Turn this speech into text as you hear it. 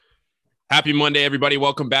Happy Monday, everybody.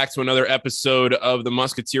 Welcome back to another episode of the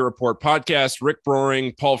Musketeer Report podcast. Rick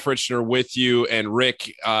Broering, Paul Fritchner with you. And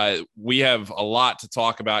Rick, we have a lot to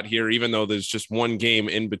talk about here, even though there's just one game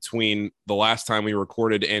in between the last time we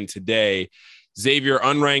recorded and today. Xavier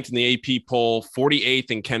unranked in the AP poll, 48th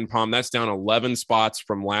in KenPom. That's down 11 spots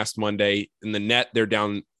from last Monday. In the net, they're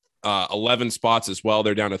down 11 spots as well.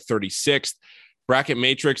 They're down to 36th. Bracket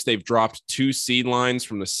Matrix, they've dropped 2 seed lines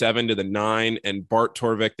from the 7 to the 9. And Bart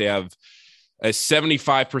Torvik, they have a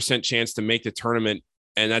 75% chance to make the tournament,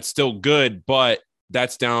 and that's still good, but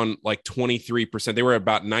that's down like 23%. They were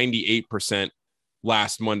about 98%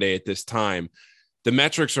 last Monday at this time. The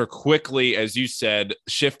metrics are quickly, as you said,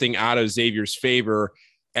 shifting out of Xavier's favor,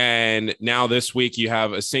 and now this week you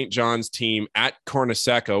have a St. John's team at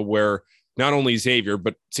Carnesecca where not only Xavier,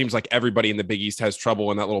 but it seems like everybody in the Big East has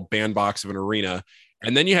trouble in that little bandbox of an arena.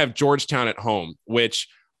 And then you have Georgetown at home, which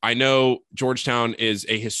I know Georgetown is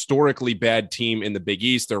a historically bad team in the Big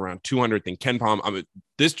East. They're around 200th in KenPom.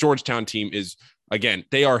 This Georgetown team is, again,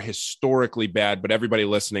 they are historically bad, but everybody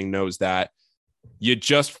listening knows that. You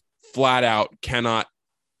just flat out cannot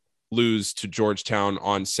lose to Georgetown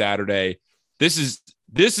on Saturday. This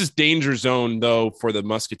is danger zone, though, for the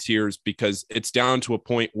Musketeers because it's down to a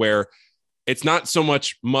point where it's not so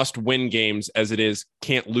much must-win games as it is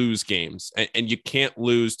can't-lose games. And you can't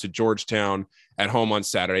lose to Georgetown at home on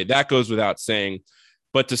Saturday. That goes without saying.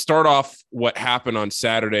 But to start off what happened on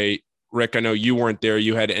Saturday, Rick, I know you weren't there.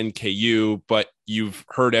 You had NKU, but you've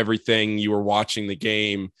heard everything. You were watching the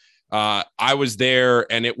game. I was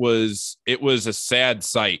there, and it was a sad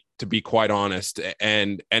sight, to be quite honest.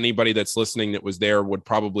 And anybody that's listening that was there would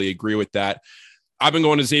probably agree with that. I've been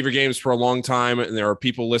going to Xavier games for a long time, and there are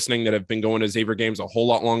people listening that have been going to Xavier games a whole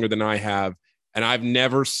lot longer than I have. And I've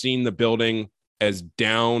never seen the building as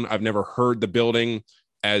down. I've never heard the building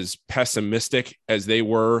as pessimistic as they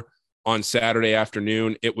were on Saturday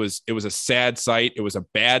afternoon. It was a sad sight. It was a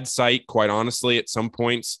bad sight, quite honestly, at some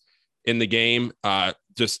points in the game.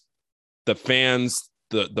 Just the fans,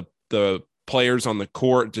 the players on the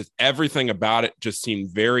court, just everything about it just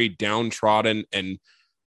seemed very downtrodden and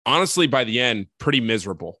honestly, by the end, pretty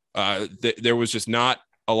miserable. There was just not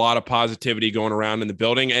a lot of positivity going around in the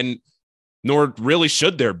building, and nor really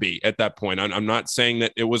should there be at that point. I'm not saying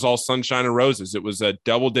that it was all sunshine and roses. It was a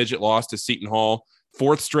double-digit loss to Seton Hall,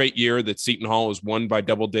 4th straight year that Seton Hall has won by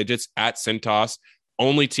double digits at Cintas.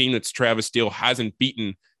 Only team that's Travis Steele hasn't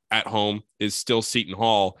beaten at home is still Seton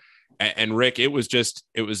Hall. And Rick, it was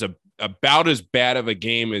about as bad of a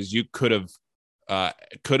game as you could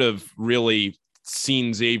have really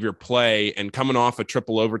seen Xavier play, and coming off a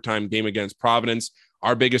triple overtime game against Providence.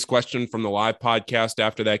 Our biggest question from the live podcast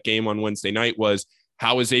after that game on Wednesday night was,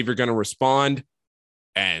 how is Xavier going to respond?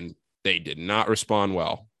 And they did not respond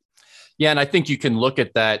well. Yeah, and I think you can look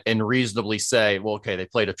at that and reasonably say, well, okay, they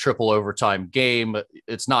played a triple overtime game.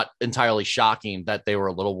 It's not entirely shocking that they were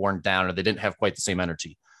a little worn down or they didn't have quite the same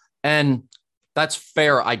energy. And that's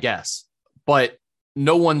fair, I guess. But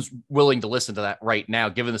no one's willing to listen to that right now,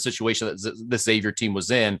 given the situation that the Xavier team was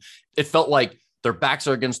in. It felt like their backs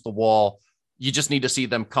are against the wall. You just need to see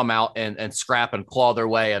them come out and scrap and claw their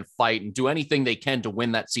way and fight and do anything they can to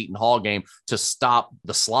win that Seton Hall game to stop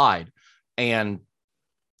the slide. And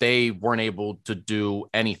they weren't able to do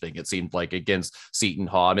anything, it seemed like, against Seton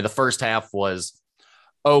Hall. I mean, the first half was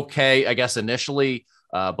okay, I guess, initially.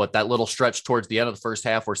 But that little stretch towards the end of the first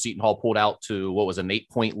half where Seton Hall pulled out to what was an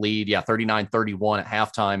 8-point lead. 39-31 at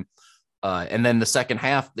halftime. And then the second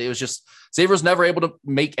half, it was just Xavier was never able to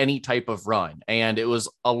make any type of run. And it was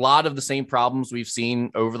a lot of the same problems we've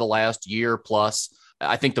seen over the last year plus.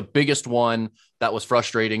 I think the biggest one that was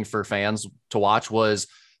frustrating for fans to watch was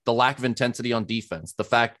the lack of intensity on defense. The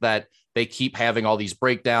fact that they keep having all these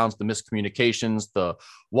breakdowns, the miscommunications, the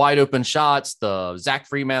wide open shots, the Zach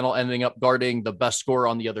Freemantle ending up guarding the best scorer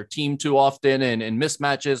on the other team too often and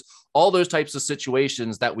mismatches, all those types of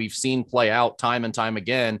situations that we've seen play out time and time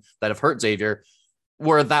again that have hurt Xavier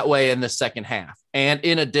were that way in the second half. And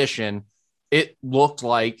in addition, it looked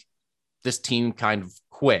like this team kind of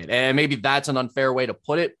quit. And maybe that's an unfair way to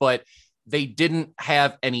put it, but they didn't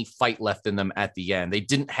have any fight left in them at the end. They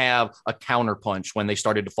didn't have a counterpunch when they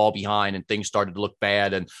started to fall behind and things started to look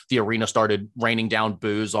bad and the arena started raining down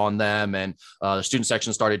boos on them and the student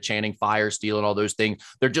section started chanting fire, steel, and all those things.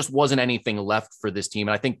 There just wasn't anything left for this team.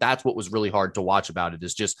 And I think that's what was really hard to watch about it,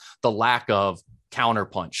 is just the lack of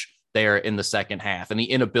counterpunch there in the second half and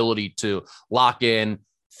the inability to lock in,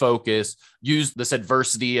 focus, use this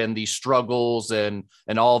adversity and these struggles and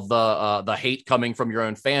all the hate coming from your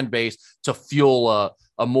own fan base to fuel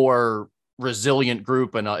a more resilient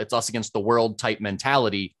group and it's us against the world type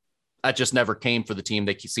mentality. that just never came for the team.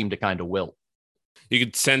 They seemed to kind of wilt. You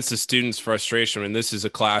could sense the students' frustration. And this is a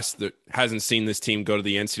class that hasn't seen this team go to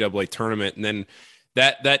the NCAA tournament. And then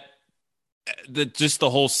just the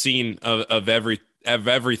whole scene of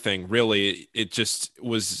everything, really, it was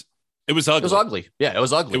ugly. It was ugly. Yeah, it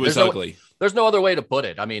was ugly. It was ugly. There's no other way to put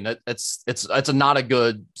it. I mean, it's not a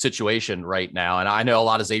good situation right now. And I know a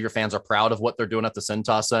lot of Xavier fans are proud of what they're doing at the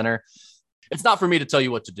Cintas Center. It's not for me to tell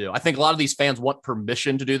you what to do. I think a lot of these fans want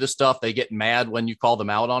permission to do this stuff. They get mad when you call them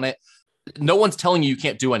out on it. No one's telling you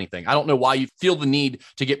can't do anything. I don't know why you feel the need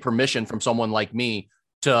to get permission from someone like me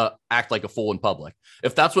to act like a fool in public.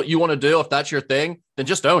 If that's what you want to do, if that's your thing, then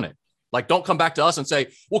just own it. Like, don't come back to us and say,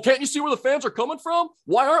 well, can't you see where the fans are coming from?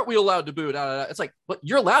 Why aren't we allowed to boo it? It's like, but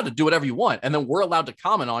you're allowed to do whatever you want. And then we're allowed to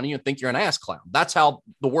comment on you and think you're an ass clown. That's how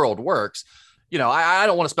the world works. You know, I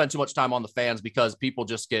don't want to spend too much time on the fans because people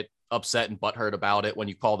just get upset and butthurt about it when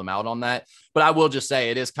you call them out on that. But I will just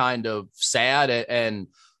say it is kind of sad. And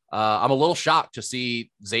I'm a little shocked to see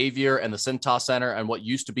Xavier and the Cintas Center and what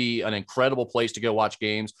used to be an incredible place to go watch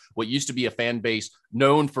games, what used to be a fan base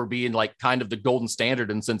known for being like kind of the golden standard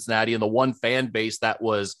in Cincinnati, and the one fan base that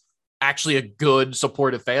was actually a good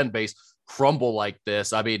supportive fan base, crumble like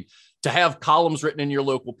this. I mean, to have columns written in your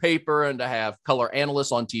local paper and to have color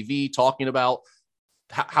analysts on TV talking about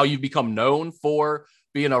how you've become known for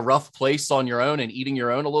being a rough place on your own and eating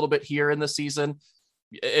your own a little bit here in the season,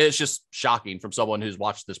 it's just shocking from someone who's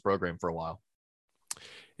watched this program for a while.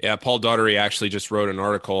 Yeah, Paul Daugherty actually just wrote an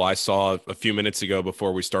article I saw a few minutes ago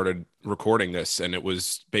before we started recording this, and it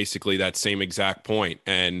was basically that same exact point.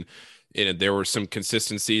 And there were some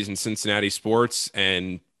consistencies in Cincinnati sports,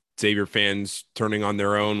 and Xavier fans turning on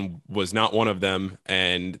their own was not one of them.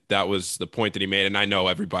 And that was the point that he made. And I know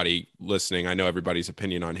everybody listening, I know everybody's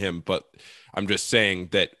opinion on him, but I'm just saying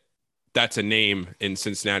that that's a name in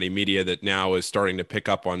Cincinnati media that now is starting to pick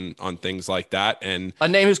up on things like that. And a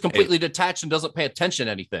name who's completely detached and doesn't pay attention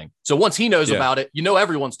to anything. So once he knows about it, you know,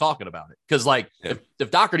 everyone's talking about it. Cause like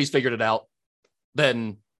if Daugherty's figured it out,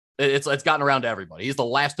 then it's gotten around to everybody. He's the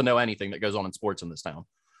last to know anything that goes on in sports in this town.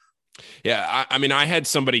 Yeah. I mean, I had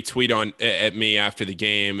somebody tweet at me after the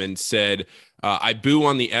game and said, I boo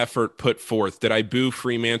on the effort put forth. Did I boo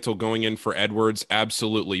Fremantle going in for Edwards?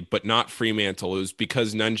 Absolutely, but not Fremantle. It was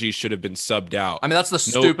because Nunji should have been subbed out. I mean, that's the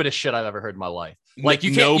stupidest shit I've ever heard in my life. Like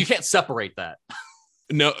you can't separate that.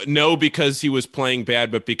 No, because he was playing bad,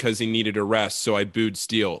 but because he needed a rest. So I booed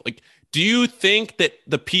Steele. Like, do you think that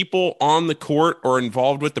the people on the court or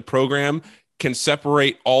involved with the program can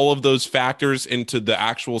separate all of those factors into the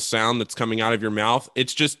actual sound that's coming out of your mouth?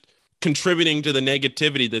 It's just contributing to the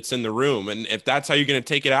negativity that's in the room. And if that's how you're going to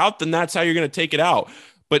take it out, then that's how you're going to take it out.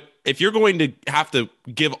 But if you're going to have to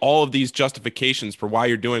give all of these justifications for why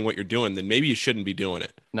you're doing what you're doing, then maybe you shouldn't be doing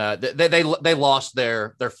it. No, they lost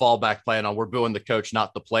their fallback plan on we're booing the coach,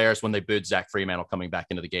 not the players, when they booed Zach Fremantle coming back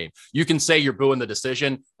into the game. You can say you're booing the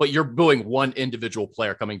decision, but you're booing one individual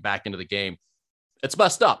player coming back into the game. It's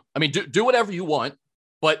messed up. I mean, do whatever you want,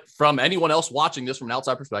 but from anyone else watching this from an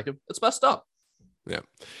outside perspective, it's messed up. Yeah.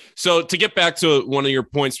 So to get back to one of your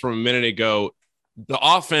points from a minute ago, the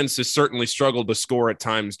offense has certainly struggled to score at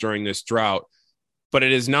times during this drought, but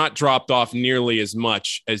it has not dropped off nearly as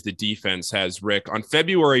much as the defense has, Rick. On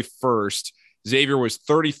February 1st, Xavier was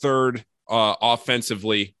 33rd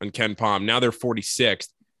offensively on KenPom. Now they're 46th,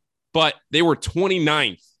 but they were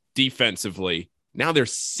 29th defensively. Now they're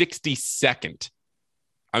 62nd.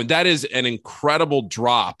 I mean, that is an incredible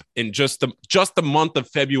drop in just the month of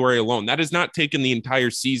February alone. That has not taken the entire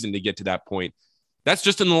season to get to that point. That's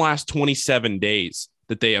just in the last 27 days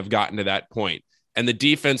that they have gotten to that point. And the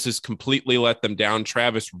defense has completely let them down.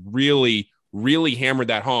 Travis really, really hammered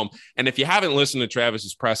that home. And if you haven't listened to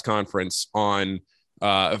Travis's press conference from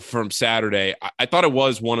Saturday, I thought it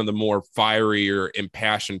was one of the more fiery or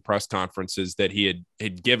impassioned press conferences that he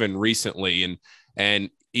had given recently. And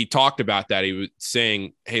he talked about that. He was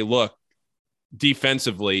saying, hey, look,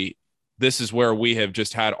 defensively, this is where we have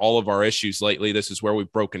just had all of our issues lately. This is where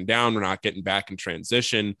we've broken down. We're not getting back in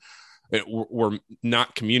transition. We're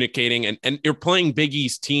not communicating. And you're playing Big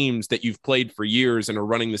East teams that you've played for years and are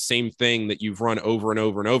running the same thing that you've run over and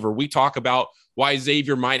over and over. We talk about why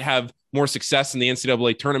Xavier might have more success in the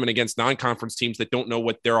NCAA tournament against non-conference teams that don't know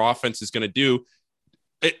what their offense is going to do.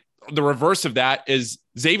 The reverse of that is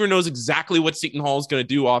Xavier knows exactly what Seton Hall is going to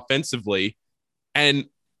do offensively, and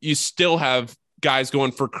you still have guys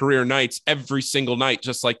going for career nights every single night,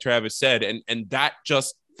 just like Travis said, and that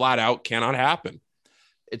just flat out cannot happen.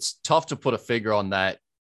 It's tough to put a figure on that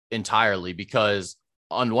entirely because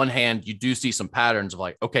on one hand, you do see some patterns of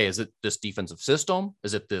like, okay, is it this defensive system?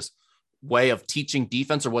 Is it this way of teaching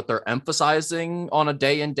defense or what they're emphasizing on a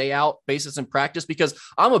day in, day out basis in practice, because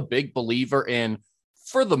I'm a big believer in,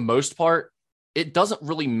 for the most part, it doesn't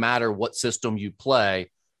really matter what system you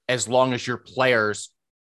play as long as your players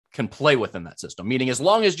can play within that system. Meaning, as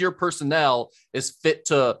long as your personnel is fit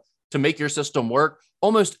to make your system work,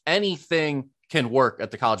 almost anything can work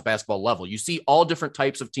at the college basketball level. You see all different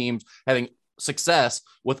types of teams having success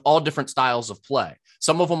with all different styles of play.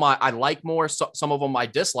 Some of them I like more, some of them I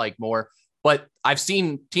dislike more, but I've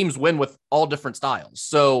seen teams win with all different styles.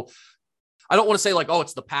 So I don't want to say like, oh,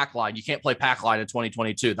 it's the pack line. You can't play pack line in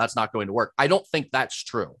 2022. That's not going to work. I don't think that's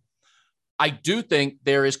true. I do think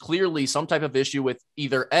there is clearly some type of issue with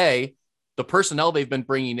either A, the personnel they've been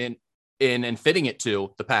bringing in and fitting it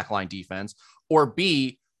to the pack line defense, or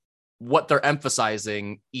B, what they're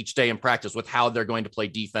emphasizing each day in practice with how they're going to play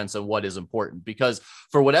defense and what is important. Because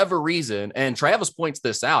for whatever reason, and Travis points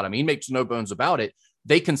this out, I mean, he makes no bones about it,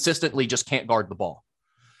 they consistently just can't guard the ball.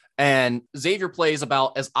 And Xavier plays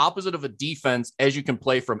about as opposite of a defense as you can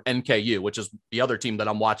play from NKU, which is the other team that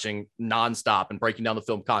I'm watching nonstop and breaking down the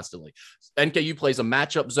film constantly. NKU plays a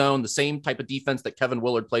matchup zone, the same type of defense that Kevin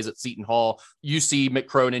Willard plays at Seton Hall. UC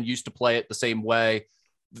McCronin used to play it the same way.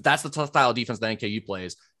 That's the style of defense that NKU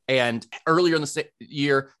plays. And earlier in the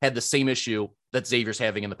year had the same issue that Xavier's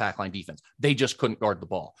having in the pack line defense. They just couldn't guard the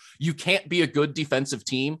ball. You can't be a good defensive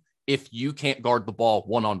team if you can't guard the ball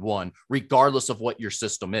one-on-one, regardless of what your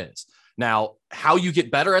system is. Now, how you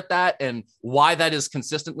get better at that and why that is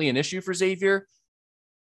consistently an issue for Xavier,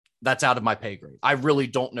 that's out of my pay grade. I really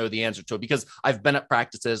don't know the answer to it because I've been at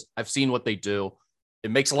practices. I've seen what they do.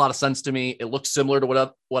 It makes a lot of sense to me. It looks similar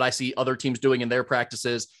to what I see other teams doing in their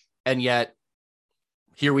practices. And yet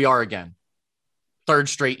here we are again. Third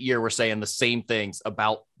straight year, we're saying the same things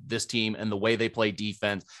about this team and the way they play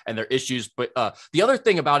defense and their issues. But the other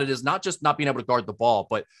thing about it is not just not being able to guard the ball,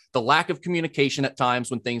 but the lack of communication at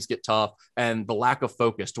times when things get tough and the lack of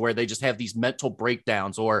focus to where they just have these mental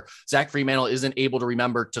breakdowns, or Zach Freemantle isn't able to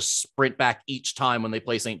remember to sprint back each time when they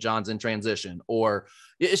play St. John's in transition, or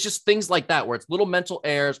it's just things like that where it's little mental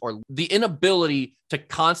errors or the inability to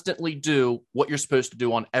constantly do what you're supposed to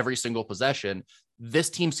do on every single possession.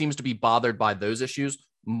 This team seems to be bothered by those issues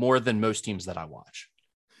more than most teams that I watch.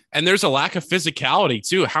 And there's a lack of physicality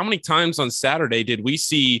too. How many times on Saturday did we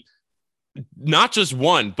see not just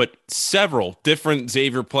one, but several different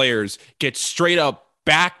Xavier players get straight up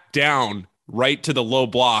back down right to the low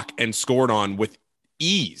block and scored on with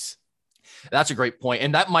ease? That's a great point.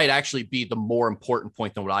 And that might actually be the more important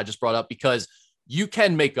point than what I just brought up, because you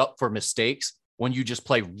can make up for mistakes when you just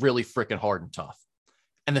play really freaking hard and tough.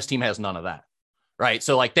 And this team has none of that. Right.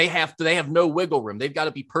 So like they have no wiggle room. They've got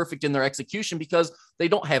to be perfect in their execution because they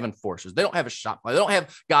don't have enforcers. They don't have a shot. They don't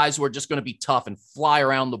have guys who are just going to be tough and fly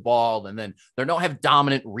around the ball. And then they don't have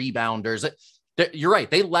dominant rebounders. You're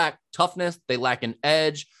right. They lack toughness. They lack an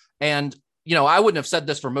edge. And, you know, I wouldn't have said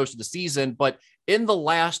this for most of the season, but in the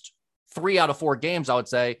last 3 out of 4 games, I would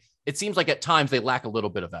say it seems like at times they lack a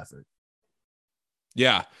little bit of effort.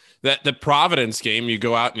 Yeah. That the Providence game, you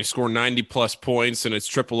go out and you score 90 plus points and it's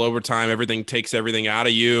triple overtime. Everything takes everything out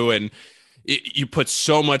of you. And you put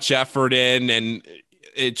so much effort in, and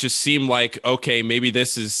it just seemed like, okay, maybe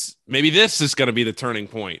this is going to be the turning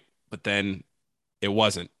point, but then it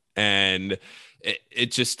wasn't. And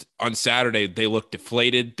it just, on Saturday, they looked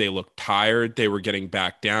deflated. They looked tired. They were getting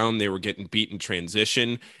back down. They were getting beat in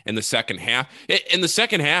transition in the second half. In the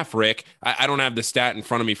second half, Rick, I don't have the stat in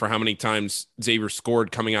front of me for how many times Xavier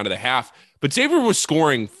scored coming out of the half, but Xavier was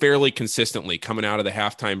scoring fairly consistently coming out of the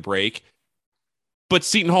halftime break. But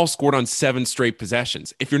Seton Hall scored on 7 straight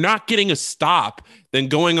possessions. If you're not getting a stop, then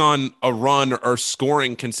going on a run or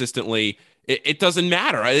scoring consistently, it doesn't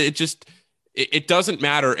matter. It doesn't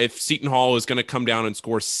matter if Seton Hall is going to come down and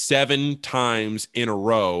score 7 times in a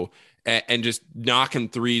row and just knocking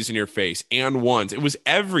threes in your face and ones. It was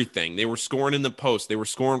everything. They were scoring in the post. They were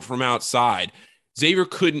scoring from outside. Xavier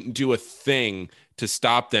couldn't do a thing to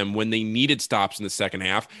stop them when they needed stops in the second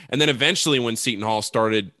half. And then eventually when Seton Hall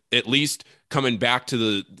started at least coming back to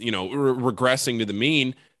the, regressing to the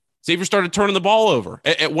mean, Xavier started turning the ball over.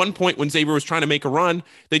 At one point when Xavier was trying to make a run,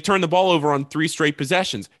 they turned the ball over on 3 straight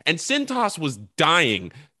possessions. And Cintas was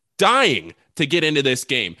dying to get into this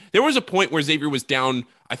game. There was a point where Xavier was down,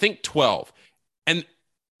 I think 12, and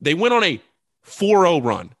they went on a 4-0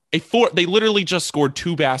 run. They literally just scored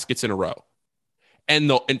 2 baskets in a row. And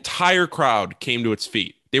the entire crowd came to its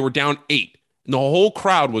feet. They were down 8, and the whole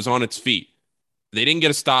crowd was on its feet. They didn't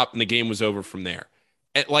get a stop, and the game was over from there.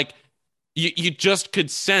 You just could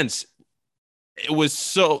sense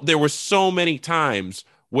there were so many times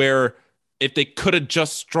where if they could have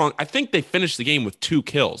just strung, I think they finished the game with 2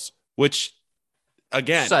 kills which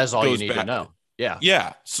again says all you goes need back to know. Yeah.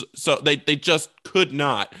 Yeah. So they just could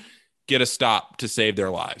not get a stop to save their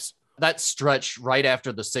lives. That stretch right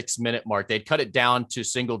after the 6-minute mark, they'd cut it down to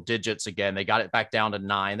single digits again. They got it back down to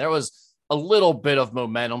 9. There was a little bit of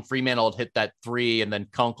momentum. Fremantle had hit that 3, and then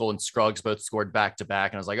Kunkel and Scruggs both scored back to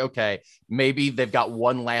back. And I was like, okay, maybe they've got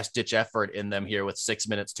one last ditch effort in them here with 6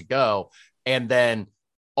 minutes to go. And then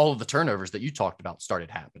all of the turnovers that you talked about started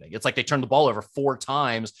happening. It's like they turned the ball over 4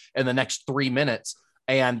 times in the next 3 minutes,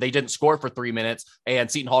 and they didn't score for 3 minutes. And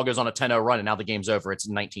Seton Hall goes on a 10-0 run, and now the game's over. It's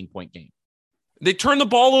a 19-point game. They turned the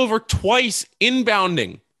ball over twice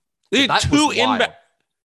inbounding. They had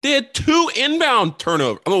two inbound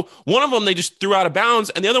turnovers. I mean, one of them they just threw out of bounds,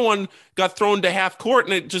 and the other one got thrown to half court,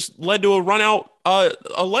 and it just led to a run out, a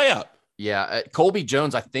layup. Yeah, Colby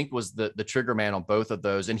Jones, I think, was the trigger man on both of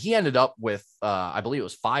those, and he ended up with, I believe it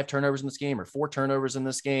was 5 turnovers in this game or 4 turnovers in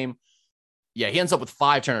this game. Yeah, he ends up with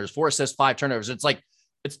 5 turnovers, 4 assists, 5 turnovers. It's like,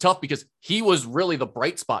 it's tough because he was really the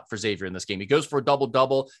bright spot for Xavier in this game. He goes for a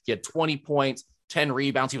double-double. He had 20 points, 10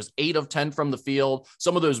 rebounds. He was 8 of 10 from the field.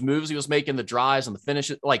 Some of those moves he was making, the drives and the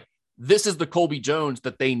finishes, like, this is the Colby Jones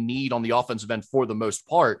that they need on the offensive end for the most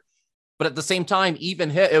part. But at the same time,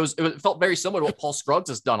 it felt very similar to what Paul Scruggs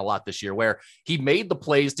has done a lot this year, where he made the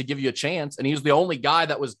plays to give you a chance, and he was the only guy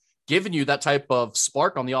that was giving you that type of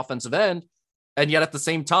spark on the offensive end. And yet at the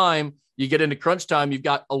same time, you get into crunch time, you've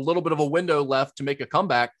got a little bit of a window left to make a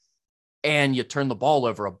comeback, and you turn the ball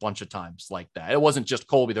over a bunch of times like that. It wasn't just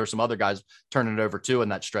Colby. There were some other guys turning it over too in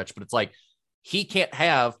that stretch, but it's like he can't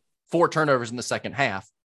have 4 turnovers in the second half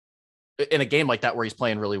in a game like that where he's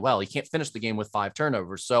playing really well. He can't finish the game with 5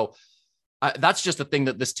 turnovers. So that's just the thing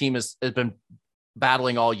that this team has been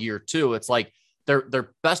battling all year too. It's like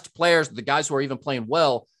their best players, the guys who are even playing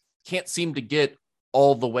well, can't seem to get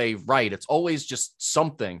all the way right. It's always just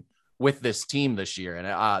something with this team this year. And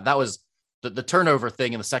that was the turnover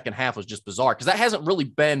thing in the second half was just bizarre because that hasn't really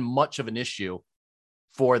been much of an issue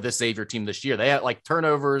for this Xavier team this year. They had like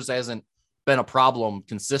turnovers hasn't been a problem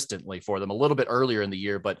consistently for them a little bit earlier in the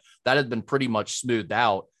year, but that had been pretty much smoothed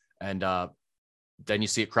out. And then you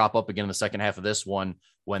see it crop up again in the second half of this one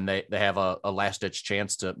when they have a last ditch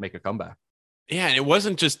chance to make a comeback. Yeah. And it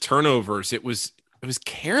wasn't just turnovers. It was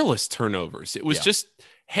careless turnovers. It was just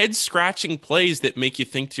head scratching plays that make you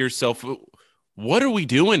think to yourself, what are we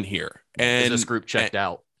doing here? And is this group checked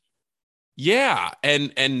out? Yeah.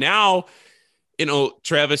 And now,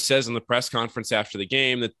 Travis says in the press conference after the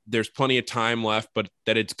game that there's plenty of time left, but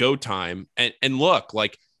that it's go time. And look,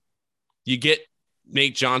 like you get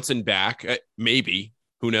Nate Johnson back, maybe,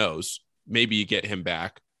 who knows, maybe you get him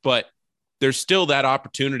back, but there's still that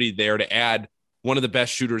opportunity there to add one of the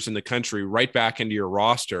best shooters in the country right back into your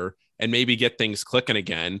roster and maybe get things clicking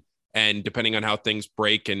again. And depending on how things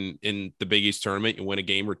break in the Big East tournament, you win a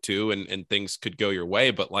game or two and things could go your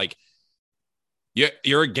way. But like,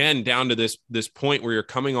 you're again down to this point where you're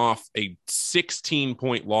coming off a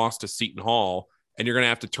 16-point loss to Seton Hall, and you're going to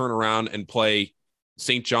have to turn around and play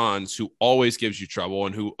St. John's, who always gives you trouble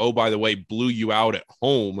and who, oh, by the way, blew you out at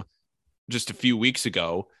home just a few weeks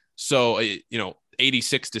ago. So,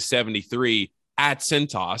 86-73 at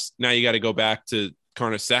Cintas. Now you got to go back to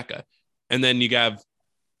Carnesecca. And then you have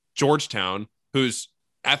Georgetown, who's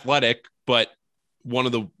athletic, but one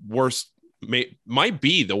of the worst, might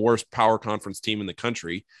be the worst power conference team in the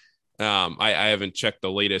country. I haven't checked the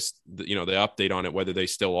latest, the update on it, whether they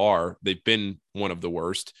still are. They've been one of the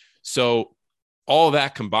worst. So all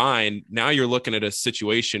that combined, now you're looking at a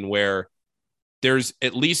situation where there's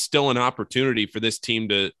at least still an opportunity for this team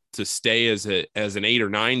to stay as an 8 or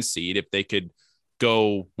 9 seed if they could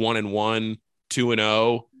go 1-1,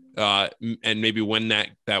 2-0, and maybe win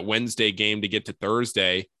that Wednesday game to get to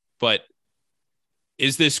Thursday. But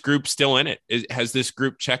is this group still in it? Has this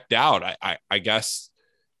group checked out? I guess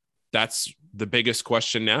that's the biggest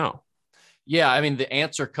question now. Yeah, I mean, the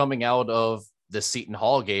answer coming out of the Seton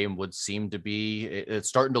Hall game would seem to be it's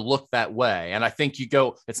starting to look that way. And I think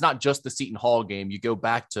it's not just the Seton Hall game. You go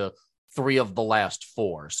back to 3 of the last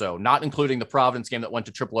 4. So not including the Providence game that went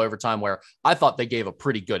to triple overtime, where I thought they gave a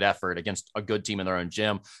pretty good effort against a good team in their own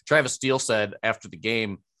gym. Travis Steele said after the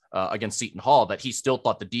game against Seton Hall that he still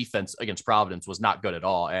thought the defense against Providence was not good at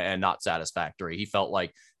all and not satisfactory. He felt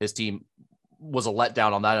like his team was a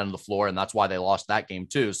letdown on that end of the floor, and that's why they lost that game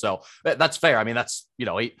too. So that's fair. I mean, that's,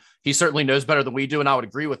 he certainly knows better than we do, and I would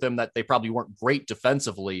agree with him that they probably weren't great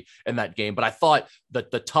defensively in that game. But I thought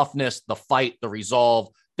that the toughness, the fight, the resolve,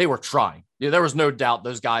 they were trying. There was no doubt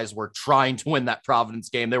those guys were trying to win that Providence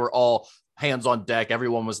game. They were all hands on deck.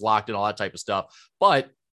 Everyone was locked in, all that type of stuff. But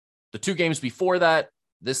the 2 games before that,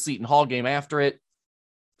 this Seton Hall game after it,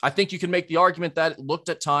 I think you can make the argument that it looked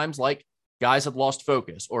at times like guys had lost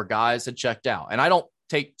focus or guys had checked out. And I don't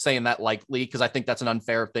take saying that lightly because I think that's an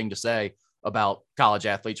unfair thing to say about college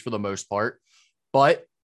athletes for the most part. But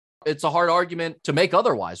it's a hard argument to make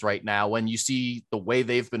otherwise right now when you see the way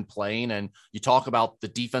they've been playing and you talk about the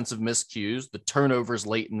defensive miscues, the turnovers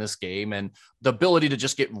late in this game, and the ability to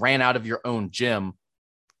just get ran out of your own gym.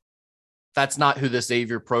 That's not who the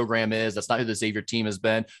Xavier program is. That's not who the Xavier team has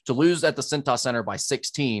been. To lose at the Cintas Center by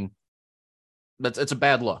 16, it's a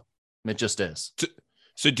bad look. It just is.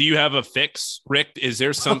 So do you have a fix, Rick? Is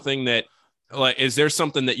there something that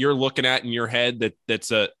you're looking at in your head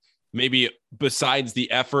that's a maybe besides the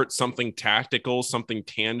effort, something tactical, something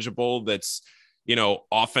tangible that's,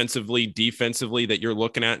 offensively, defensively that you're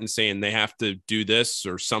looking at and saying they have to do this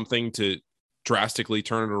or something to drastically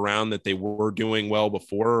turn it around that they were doing well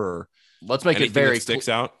before? Or let's make it very sticks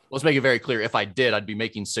out. Let's make it very clear. If I did, I'd be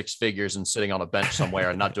making six figures and sitting on a bench somewhere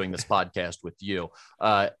and not doing this podcast with you.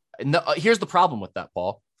 Here's the problem with that,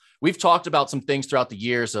 Paul. We've talked about some things throughout the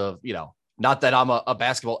years of, not that I'm a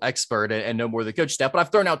basketball expert and know more than coach staff, but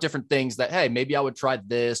I've thrown out different things that, hey, maybe I would try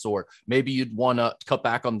this, or maybe you'd want to cut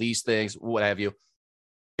back on these things, what have you.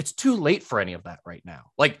 It's too late for any of that right now.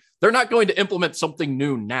 Like, they're not going to implement something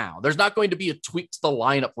new now. There's not going to be a tweak to the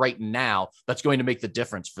lineup right now that's going to make the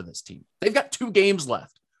difference for this team. They've got 2 games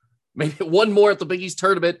left, maybe one more at the Big East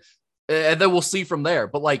tournament, and then we'll see from there.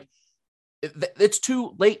 But it's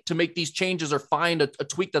too late to make these changes or find a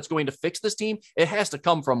tweak that's going to fix this team. It has to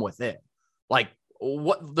come from within.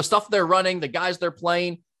 What the stuff they're running, the guys they're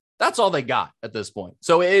playing, that's all they got at this point.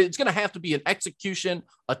 So it's going to have to be an execution,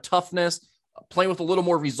 a toughness, playing with a little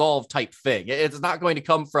more resolve type thing. It's not going to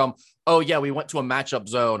come from, oh yeah, we went to a matchup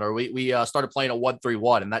zone or we started playing a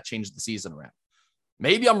 1-3-1 and that changed the season around.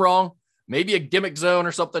 Maybe I'm wrong. Maybe a gimmick zone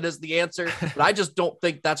or something is the answer, but I just don't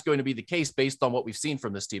think that's going to be the case based on what we've seen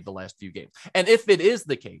from this team the last few games. And if it is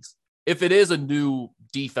the case, if it is a new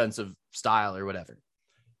defensive style or whatever,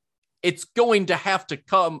 it's going to have to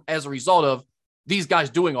come as a result of these guys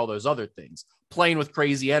doing all those other things, playing with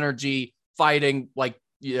crazy energy, fighting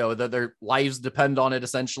their lives depend on it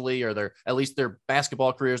essentially, or at least their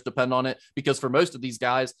basketball careers depend on it. Because for most of these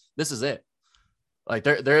guys, this is it. Like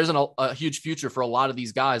there isn't a huge future for a lot of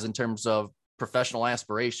these guys in terms of professional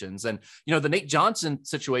aspirations. And, the Nate Johnson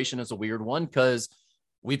situation is a weird one because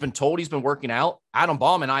we've been told he's been working out. Adam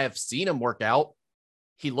Baum and I have seen him work out.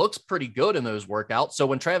 He looks pretty good in those workouts. So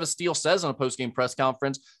when Travis Steele says on a post-game press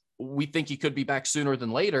conference, we think he could be back sooner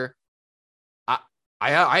than later,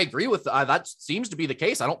 I agree with that. Seems to be the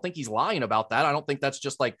case. I don't think he's lying about that. I don't think that's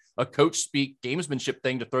just like a coach speak gamesmanship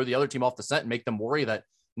thing to throw the other team off the scent and make them worry that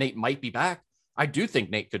Nate might be back. I do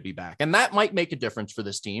think Nate could be back, and that might make a difference for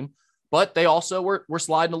this team. But they also were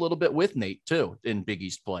sliding a little bit with Nate too in Big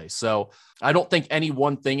East play. So I don't think any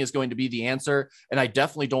one thing is going to be the answer. And I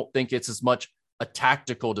definitely don't think it's as much a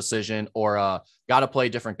tactical decision or got to play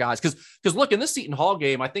different guys. Because look, in this Seton Hall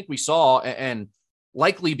game, I think we saw, and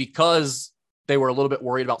likely because they were a little bit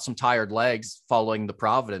worried about some tired legs following the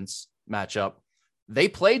Providence matchup, they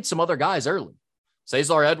played some other guys early.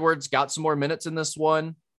 Cesar Edwards got some more minutes in this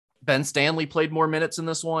one. Ben Stanley played more minutes in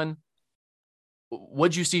this one.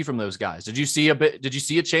 What'd you see from those guys? Did you see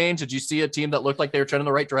a change? Did you see a team that looked like they were trending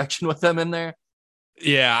the right direction with them in there?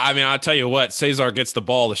 Yeah. I mean, I'll tell you what, Cesar gets the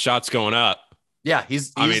ball, the shot's going up. Yeah.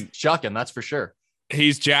 He's chucking. That's for sure.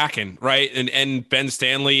 He's jacking. Right. And Ben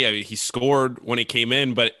Stanley, he scored when he came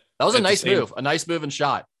in, but that was a nice move and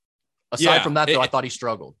shot. Aside from that though, I thought he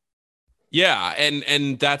struggled. Yeah.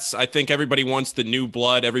 And that's, I think everybody wants the new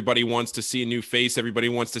blood. Everybody wants to see a new face. Everybody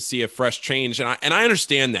wants to see a fresh change. And I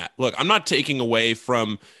understand that. Look, I'm not taking away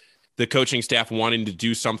from the coaching staff wanting to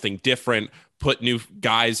do something different, put new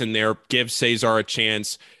guys in there, give Cesar a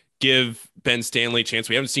chance, give Ben Stanley a chance.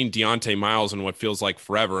 We haven't seen Deontay Miles in what feels like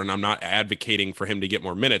forever. And I'm not advocating for him to get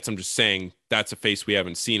more minutes. I'm just saying that's a face we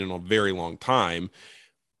haven't seen in a very long time.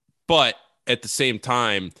 But at the same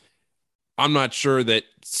time, I'm not sure that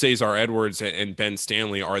Cesar Edwards and Ben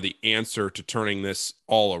Stanley are the answer to turning this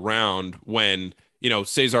all around when,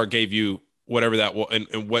 Cesar gave you whatever that was,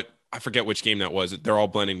 and what, I forget which game that was. They're all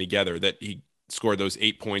blending together, that he scored those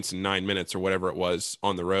 8 points in 9 minutes or whatever it was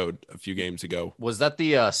on the road a few games ago. Was that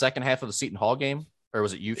the second half of the Seton Hall game, or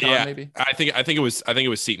was it UConn? Yeah, maybe. I think it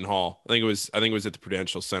was Seton Hall. I think it was at the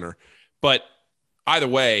Prudential Center. But either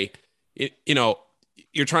way,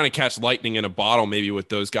 you're trying to catch lightning in a bottle maybe with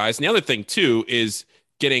those guys. And the other thing too is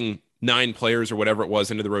getting 9 players or whatever it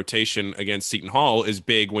was into the rotation against Seton Hall is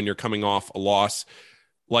big when you're coming off a loss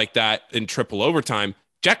like that in triple overtime.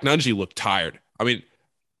 Jack Nunge looked tired. I mean,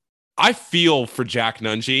 I feel for Jack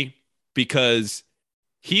Nunge because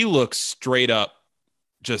he looks straight up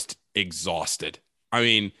just exhausted. I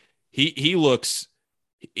mean, he looks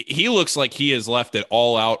like he has left it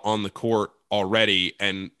all out on the court already.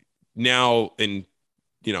 And now in,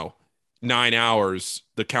 9 hours,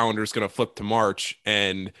 the calendar is going to flip to March,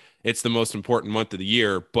 and it's the most important month of the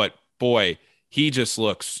year. But boy, he just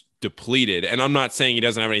looks depleted. And I'm not saying he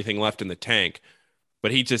doesn't have anything left in the tank,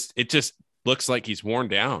 but it just looks like he's worn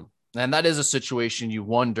down. And that is a situation you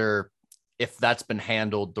wonder if that's been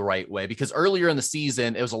handled the right way, because earlier in the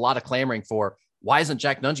season, it was a lot of clamoring for, why isn't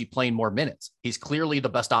Jack Nunge playing more minutes? He's clearly the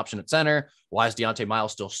best option at center. Why is Deontay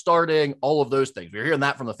Miles still starting? All of those things. We're hearing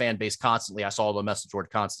that from the fan base constantly. I saw the message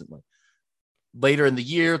board constantly. Later in the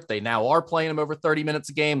year, they now are playing him over 30 minutes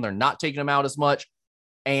a game. They're not taking him out as much.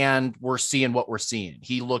 And we're seeing what we're seeing.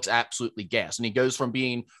 He looks absolutely gassed. And he goes from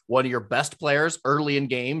being one of your best players early in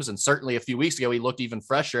games. And certainly a few weeks ago, he looked even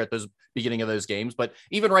fresher at those beginning of those games. But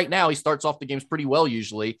even right now, he starts off the games pretty well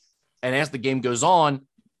usually. And as the game goes on,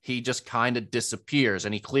 he just kind of disappears.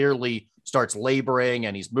 And he clearly starts laboring,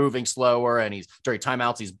 and he's moving slower. And he's during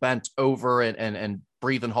timeouts, he's bent over and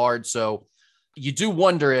breathing hard. So you do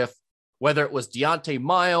wonder if whether it was Deontay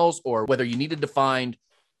Miles or whether you needed to find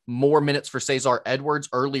more minutes for Cesar Edwards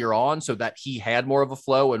earlier on so that he had more of a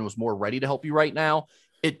flow and was more ready to help you right now.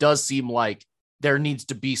 It does seem like there needs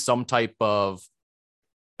to be some type of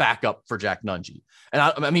backup for Jack Nunge. And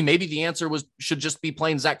I mean, maybe the answer should just be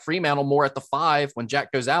playing Zach Freemantle more at the 5 when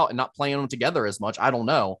Jack goes out and not playing them together as much. I don't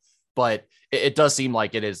know, but it does seem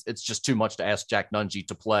like it's just too much to ask Jack Nunge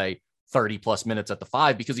to play 30 plus minutes at the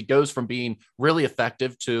 5, because he goes from being really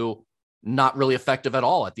effective to not really effective at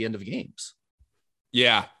all at the end of games.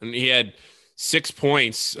 Yeah. And he had 6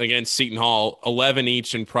 points against Seton Hall, 11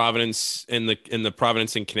 each in Providence in the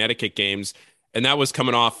Providence and Connecticut games. And that was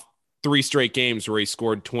coming off 3 straight games where he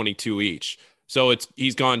scored 22 each. So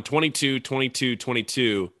he's gone 22, 22,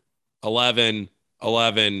 22, 11,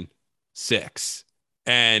 11, 6.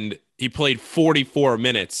 And he played 44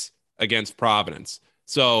 minutes against Providence.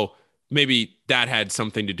 So maybe that had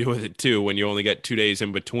something to do with it too, when you only get 2 days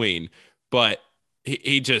in between. But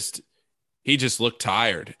he just looked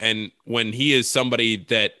tired. And when he is somebody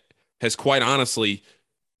that has, quite honestly,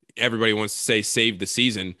 everybody wants to say saved the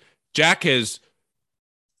season, Jack has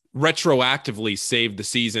retroactively saved the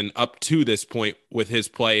season up to this point with his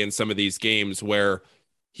play in some of these games where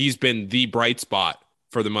he's been the bright spot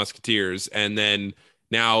for the Musketeers. And then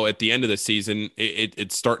now at the end of the season,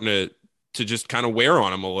 it's starting to just kind of wear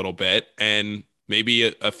on him a little bit. And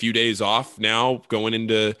maybe a few days off now going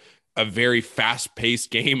into a very fast-paced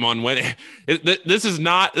game on when this is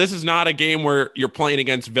not a game where you're playing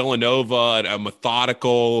against Villanova, a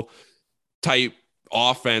methodical type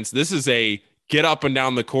offense. This is a get up and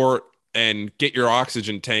down the court and get your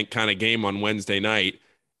oxygen tank kind of game on Wednesday night.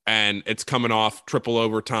 And it's coming off triple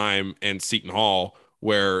overtime and Seton Hall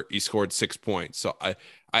where he scored 6 points. So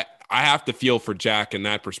I have to feel for Jack in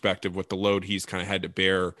that perspective with the load he's kind of had to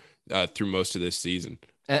bear through most of this season.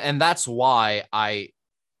 And that's why I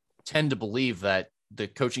tend to believe that the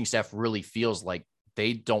coaching staff really feels like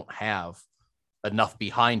they don't have enough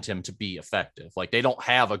behind him to be effective. Like they don't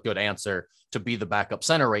have a good answer to be the backup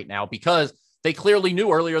center right now, because they clearly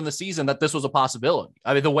knew earlier in the season that this was a possibility.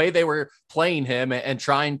 I mean, the way they were playing him and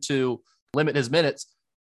trying to limit his minutes,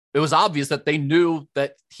 it was obvious that they knew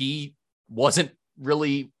that he wasn't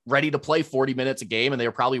really ready to play 40 minutes a game. And they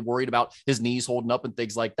were probably worried about his knees holding up and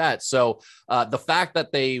things like that. So the fact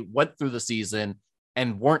that they went through the season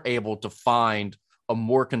and weren't able to find a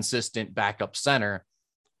more consistent backup center,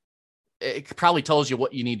 it probably tells you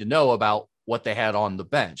what you need to know about what they had on the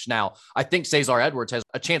bench. Now, I think Cesar Edwards has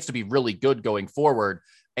a chance to be really good going forward.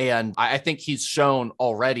 And I think he's shown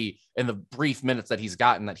already in the brief minutes that he's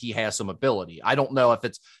gotten that he has some ability. I don't know if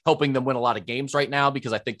it's helping them win a lot of games right now,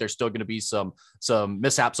 because I think there's still going to be some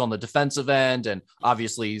mishaps on the defensive end. And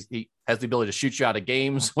obviously he has the ability to shoot you out of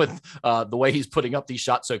games with the way he's putting up these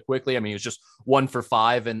shots so quickly. I mean, he was just 1 for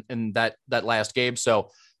 5 in that last game.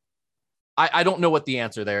 So I don't know what the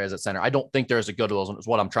answer there is at center. I don't think there's a good one, is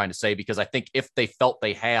what I'm trying to say, because I think if they felt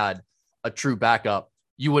they had a true backup,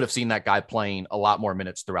 you would have seen that guy playing a lot more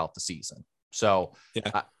minutes throughout the season. So,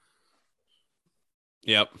 yeah.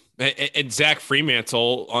 Yep. And Zach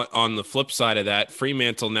Freemantle on the flip side of that,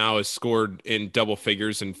 Freemantle now has scored in double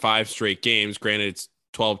figures in 5 straight games. Granted, it's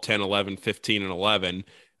 12, 10, 11, 15, and 11.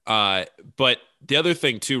 But the other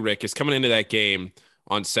thing too, Rick, is coming into that game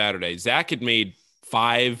on Saturday, Zach had made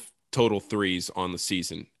 5 total threes on the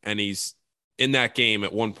season. And he's in that game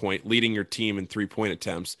at one point leading your team in 3-point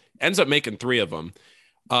attempts, ends up making 3 of them.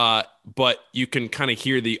 But you can kind of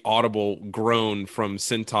hear the audible groan from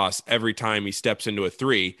Cintas every time he steps into a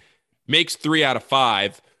 3, makes 3 out of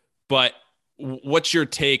 5. But what's your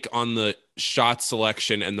take on the shot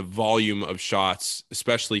selection and the volume of shots,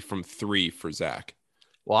 especially from three for Zach?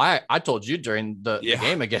 Well, I told you during the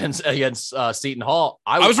game against Seton Hall,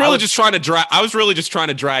 I was really just trying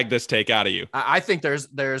to drag this take out of you. I think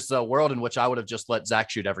there's a world in which I would have just let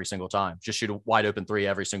Zach shoot every single time, just shoot a wide open three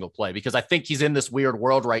every single play, because I think he's in this weird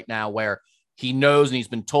world right now where he knows and he's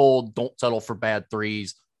been told, don't settle for bad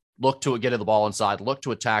threes, look to get the ball inside, look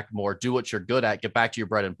to attack more, do what you're good at, get back to your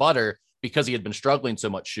bread and butter, because he had been struggling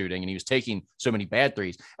so much shooting and he was taking so many bad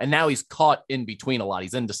threes. And now he's caught in between a lot.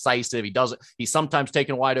 He's indecisive. He's sometimes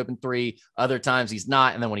taking a wide open three. Other times he's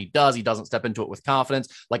not. And then when he doesn't step into it with confidence.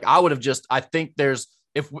 Like I think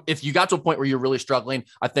if you got to a point where you're really struggling,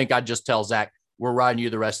 I think I'd just tell Zach, we're riding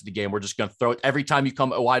you the rest of the game. We're just going to throw it every time you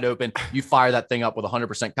come wide open. You fire that thing up with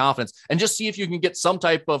 100% confidence and just see if you can get some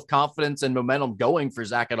type of confidence and momentum going for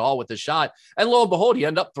Zach at all with his shot. And lo and behold, he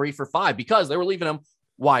ended up 3 for 5 because they were leaving him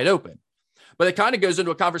wide open. But it kind of goes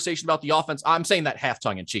into a conversation about the offense. I'm saying that half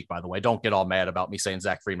tongue in cheek, by the way. Don't get all mad about me saying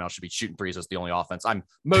Zach Freeman should be shooting threes as the only offense. I'm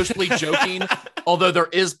mostly joking, although there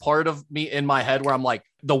is part of me in my head where I'm like,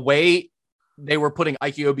 the way they were putting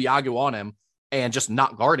Ike Obiagu on him and just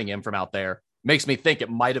not guarding him from out there makes me think it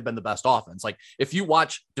might have been the best offense. Like if you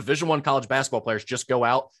watch Division I college basketball players just go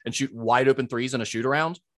out and shoot wide open threes in a shoot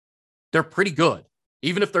around, they're pretty good.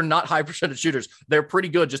 Even if they're not high percentage shooters, they're pretty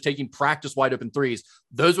good just taking practice wide open threes.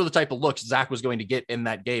 Those were the type of looks Zach was going to get in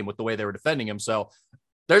that game with the way they were defending him. So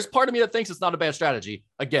there's part of me that thinks it's not a bad strategy.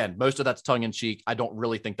 Again, most of that's tongue in cheek. I don't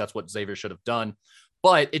really think that's what Xavier should have done,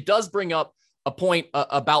 but it does bring up a point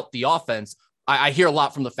about the offense. I hear a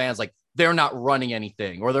lot from the fans, like they're not running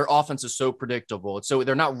anything or their offense is so predictable. So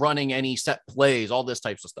they're not running any set plays, all this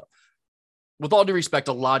types of stuff. With all due respect,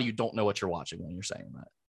 a lot of you don't know what you're watching when you're saying that.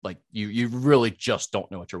 Like you really just don't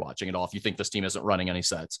know what you're watching at all if you think this team isn't running any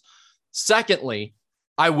sets. Secondly,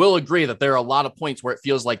 I will agree that there are a lot of points where it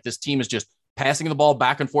feels like this team is just passing the ball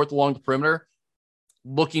back and forth along the perimeter,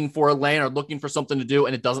 looking for a lane or looking for something to do,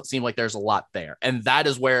 and it doesn't seem like there's a lot there. And that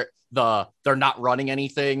is where they're not running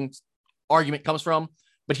anything argument comes from.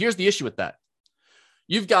 But here's the issue with that.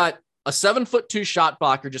 You've got a 7'2" shot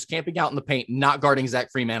blocker just camping out in the paint, not guarding Zach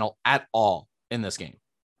Freemantle at all in this game.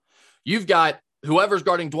 You've got whoever's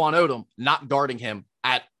guarding Dwan Odom, not guarding him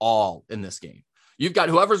at all in this game. You've got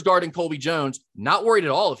whoever's guarding Colby Jones, not worried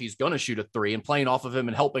at all if he's going to shoot a three and playing off of him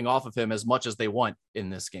and helping off of him as much as they want in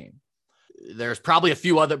this game. There's probably a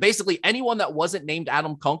few other, basically anyone that wasn't named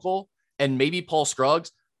Adam Kunkel and maybe Paul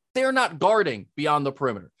Scruggs, they're not guarding beyond the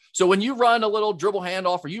perimeter. So when you run a little dribble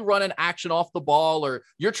handoff or you run an action off the ball or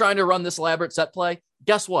you're trying to run this elaborate set play,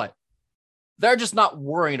 guess what? They're just not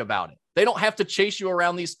worrying about it. They don't have to chase you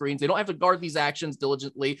around these screens. They don't have to guard these actions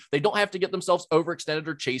diligently. They don't have to get themselves overextended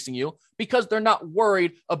or chasing you because they're not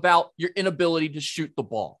worried about your inability to shoot the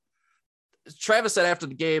ball. Travis said after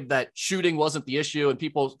the game that shooting wasn't the issue and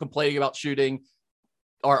people complaining about shooting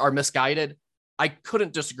are misguided. I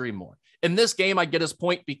couldn't disagree more. In this game, I get his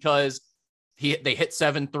point because they hit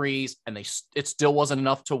 7 threes and it still wasn't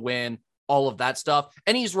enough to win, all of that stuff.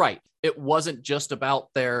 And he's right. It wasn't just about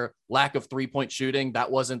their lack of 3-point shooting. That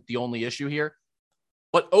wasn't the only issue here.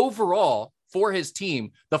 But overall, for his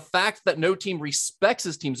team, the fact that no team respects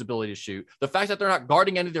his team's ability to shoot, the fact that they're not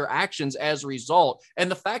guarding any of their actions as a result, and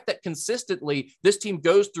the fact that consistently this team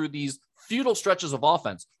goes through these futile stretches of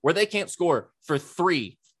offense where they can't score for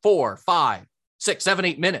 3, 4, 5, 6, 7,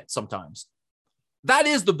 8 minutes sometimes. That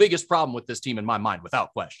is the biggest problem with this team in my mind,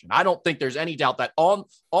 without question. I don't think there's any doubt that on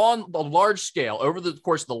the large scale, over the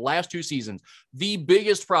course of the last 2 seasons, the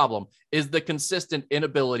biggest problem is the consistent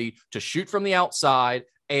inability to shoot from the outside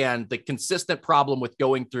and the consistent problem with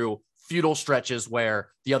going through futile stretches where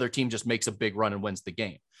the other team just makes a big run and wins the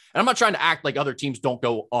game. And I'm not trying to act like other teams don't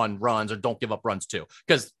go on runs or don't give up runs too,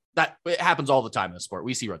 because it happens all the time in the sport.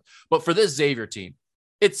 We see runs. But for this Xavier team,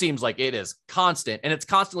 it seems like it is constant, and it's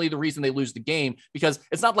constantly the reason they lose the game, because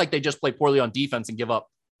it's not like they just play poorly on defense and give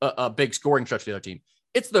up a big scoring stretch for the other team.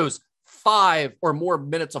 It's those 5 or more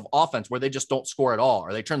minutes of offense where they just don't score at all,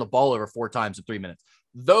 or they turn the ball over 4 times in 3 minutes.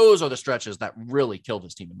 Those are the stretches that really kill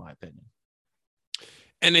this team, in my opinion.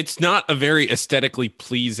 And it's not a very aesthetically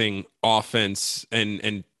pleasing offense,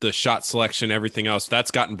 and the shot selection, everything else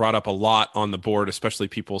that's gotten brought up a lot on the board, especially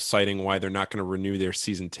people citing why they're not going to renew their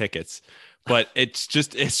season tickets. But it's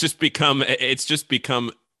just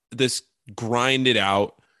become this grinded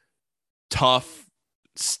out, tough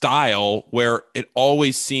style where it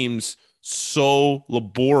always seems so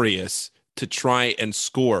laborious to try and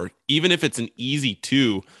score. Even if it's an easy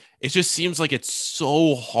 2, it just seems like it's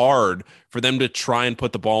so hard for them to try and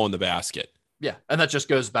put the ball in the basket. Yeah, and that just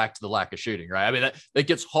goes back to the lack of shooting, right? I mean, it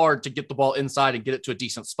gets hard to get the ball inside and get it to a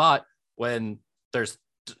decent spot when there's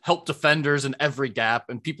help defenders in every gap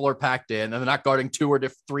and people are packed in and they're not guarding two or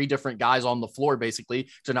three different guys on the floor, basically,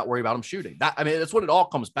 to not worry about them shooting. That's what it all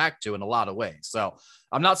comes back to in a lot of ways. So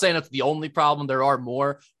I'm not saying that's the only problem. There are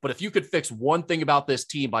more, but if you could fix one thing about this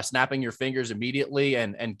team by snapping your fingers immediately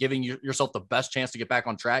and giving yourself the best chance to get back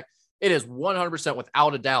on track, it is 100%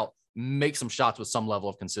 without a doubt, make some shots with some level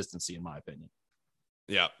of consistency, in my opinion.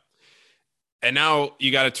 Yeah. And now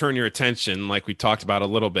you got to turn your attention, like we talked about a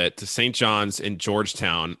little bit, to St. John's and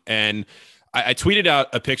Georgetown. And I tweeted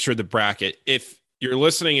out a picture of the bracket. If you're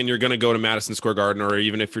listening and you're going to go to Madison Square Garden, or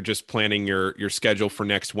even if you're just planning your schedule for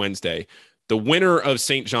next Wednesday, the winner of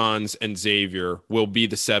St. John's and Xavier will be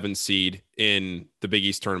the 7 seed in the Big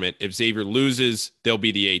East tournament. If Xavier loses, they'll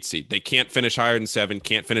be the 8 seed. They can't finish higher than 7,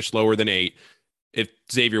 can't finish lower than 8. If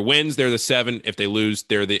Xavier wins, they're the 7. If they lose,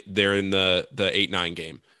 they're in the 8-9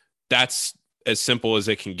 game. That's as simple as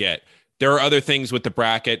it can get. There are other things with the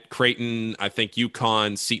bracket. Creighton, I think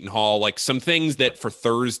UConn, Seton Hall, like some things that for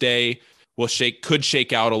Thursday could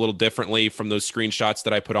shake out a little differently from those screenshots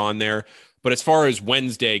that I put on there. But as far as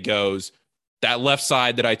Wednesday goes, that left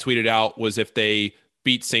side that I tweeted out was if they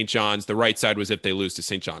beat St. John's. The right side was if they lose to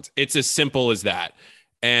St. John's. It's as simple as that.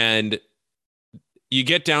 And you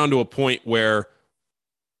get down to a point where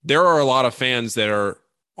there are a lot of fans that are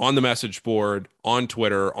on the message board, on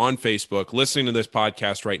Twitter, on Facebook, listening to this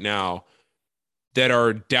podcast right now, that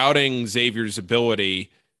are doubting Xavier's ability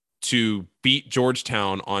to beat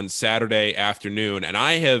Georgetown on Saturday afternoon. And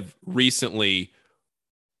I have recently,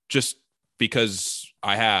 just because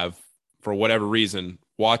I have, for whatever reason,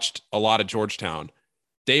 watched a lot of Georgetown.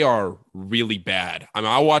 They are really bad. I mean,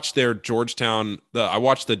 I watched I watched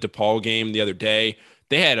the DePaul game the other day.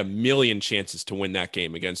 They had a million chances to win that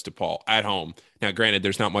game against DePaul at home. Now, granted,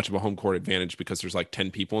 there's not much of a home court advantage because there's like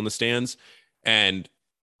 10 people in the stands. And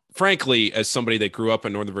frankly, as somebody that grew up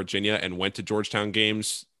in Northern Virginia and went to Georgetown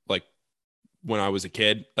games, like when I was a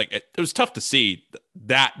kid, like it was tough to see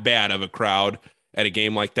that bad of a crowd at a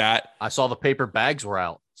game like that. I saw the paper bags were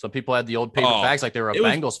out. Some people had the old paper bags like they were a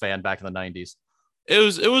Bengals fan back in the 90s.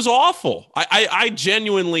 It was awful. I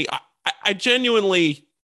genuinely,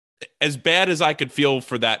 as bad as I could feel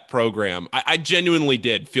for that program, I genuinely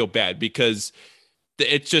did feel bad because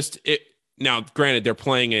now, granted, they're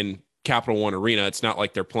playing in Capital One Arena. It's not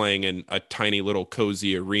like they're playing in a tiny little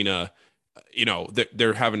cozy arena. You know,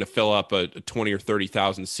 they're having to fill up a 20 or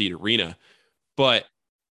 30,000 seat arena, but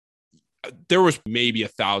there was maybe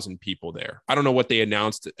 1,000 people there. I don't know what they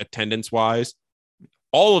announced attendance wise.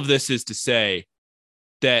 All of this is to say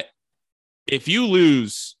that if you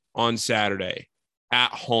lose on Saturday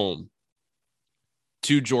at home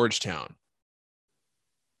to Georgetown,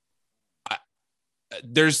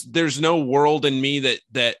 there's no world in me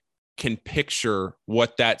that can picture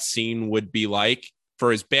what that scene would be like.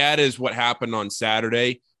 For as bad as what happened on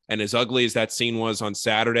Saturday and as ugly as that scene was on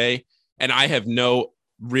Saturday, and I have no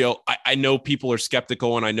I know people are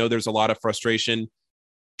skeptical and I know there's a lot of frustration.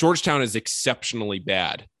 Georgetown is exceptionally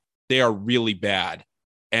bad. They are really bad.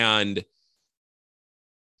 And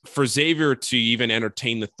for Xavier to even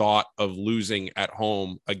entertain the thought of losing at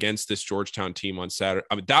home against this Georgetown team on Saturday,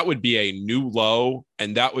 I mean, that would be a new low,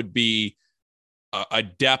 and that would be a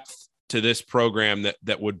depth to this program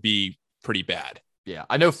that would be pretty bad. Yeah,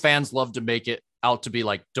 I know fans love to make it out to be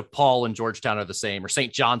like DePaul and Georgetown are the same, or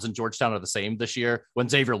St. John's and Georgetown are the same this year. When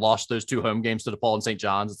Xavier lost those 2 home games to DePaul and St.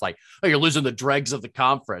 John's, it's like, oh, you're losing the dregs of the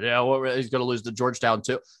conference. Yeah, he's going to lose to Georgetown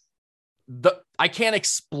too. I can't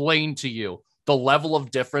explain to you the level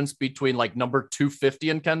of difference between like number 250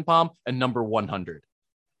 in KenPom and number 100.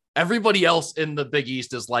 Everybody else in the Big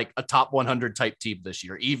East is like a top 100 type team this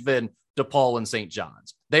year, even DePaul and St.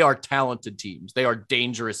 John's. They are talented teams. They are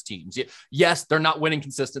dangerous teams. Yes, they're not winning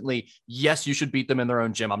consistently. Yes, you should beat them in their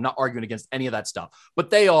own gym. I'm not arguing against any of that stuff, but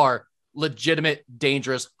they are legitimate,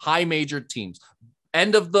 dangerous, high major teams.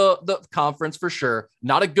 End of the conference for sure.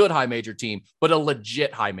 Not a good high major team, but a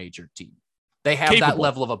legit high major team. They have that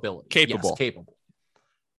level of ability. Capable. Yes, capable.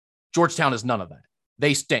 Georgetown is none of that.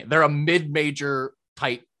 They stink. They're a mid-major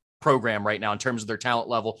type program right now in terms of their talent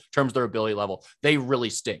level, in terms of their ability level. They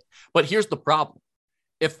really stink. But here's the problem.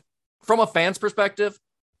 If from a fan's perspective,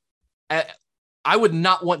 I would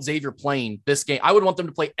not want Xavier playing this game. I would want them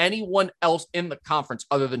to play anyone else in the conference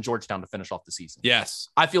other than Georgetown to finish off the season. Yes.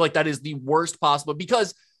 I feel like that is the worst possible,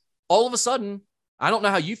 because all of a sudden, I don't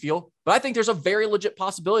know how you feel, but I think there's a very legit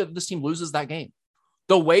possibility that this team loses that game.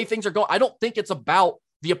 The way things are going, I don't think it's about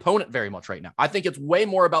the opponent very much right now. I think it's way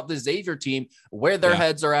more about the Xavier team, where their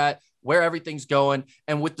heads are at, where everything's going.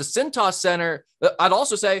 And with the Cintas Center, I'd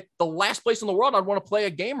also say the last place in the world I'd want to play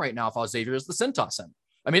a game right now if I was Xavier is the Cintas Center.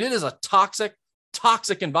 I mean, it is a toxic,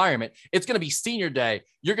 toxic environment. It's going to be senior day.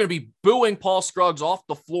 You're going to be booing Paul Scruggs off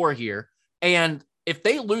the floor here. And if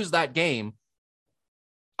they lose that game,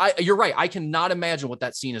 you're right. I cannot imagine what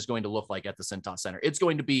that scene is going to look like at the Cintas Center. It's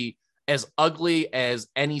going to be as ugly as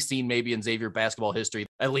any scene maybe in Xavier basketball history,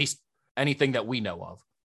 at least anything that we know of.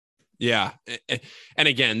 Yeah. And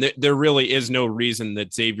again, there really is no reason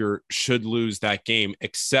that Xavier should lose that game,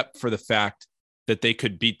 except for the fact that they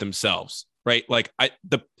could beat themselves, right? Like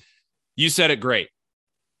you said it great.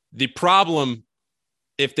 The problem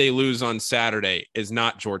if they lose on Saturday is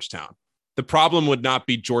not Georgetown. The problem would not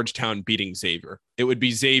be Georgetown beating Xavier. It would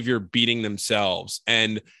be Xavier beating themselves.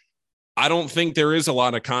 And I don't think there is a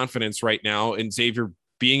lot of confidence right now in Xavier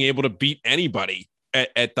being able to beat anybody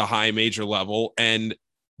at the high major level. And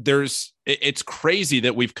it's crazy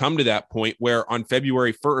that we've come to that point where on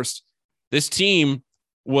February 1st, this team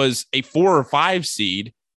was a 4 or 5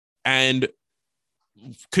 seed and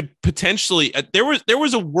could potentially, there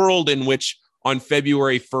was a world in which on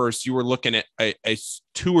February 1st, you were looking at a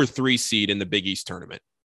 2 or 3 seed in the Big East tournament.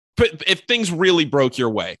 But if things really broke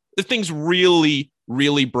your way, if things really,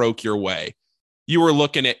 really broke your way, you were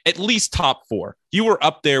looking at least top 4. You were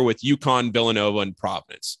up there with UConn, Villanova, and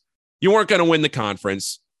Providence. You weren't going to win the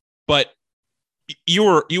conference, but you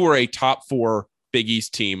were a top 4 Big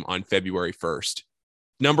East team on February 1st.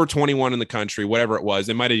 Number 21 in the country, whatever it was.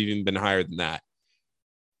 It might have even been higher than that.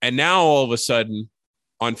 And now all of a sudden,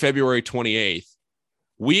 on February 28th,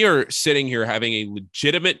 we are sitting here having a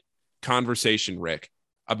legitimate conversation, Rick,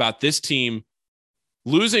 about this team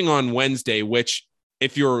losing on Wednesday, which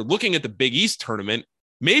if you're looking at the Big East tournament,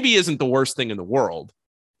 maybe isn't the worst thing in the world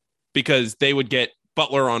because they would get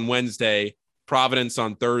Butler on Wednesday, Providence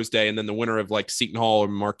on Thursday, and then the winner of like Seton Hall or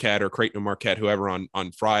Marquette or Creighton or Marquette, whoever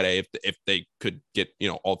on Friday, if they could get,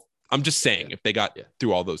 all, I'm just saying, if they got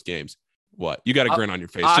through all those games. What? You got a grin on your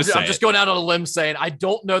face. I'm just going out on a limb saying I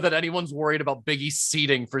don't know that anyone's worried about Big East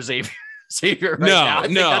seeding for Xavier right now. I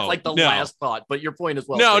think that's like the last thought, but your point is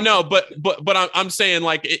well taken. But I'm saying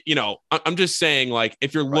like, I'm just saying like,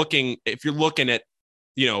 if you're looking at,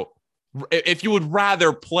 if you would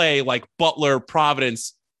rather play like Butler,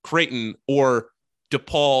 Providence, Creighton, or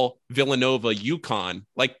DePaul, Villanova, UConn,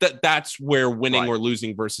 like that's where winning or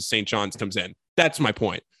losing versus St. John's comes in. That's my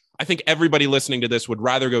point. I think everybody listening to this would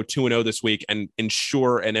rather go 2-0 this week and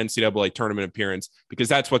ensure an NCAA tournament appearance because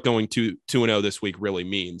that's what going 2-0 this week really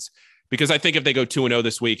means. Because I think if they go 2-0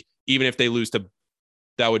 this week, even if they lose to,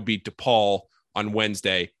 that would be DePaul on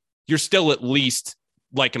Wednesday, you're still at least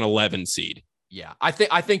like an 11 seed. Yeah, I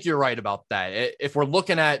think you're right about that. If we're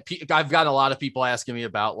looking at, I've gotten a lot of people asking me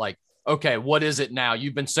about like, okay, what is it now?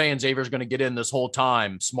 You've been saying Xavier's going to get in this whole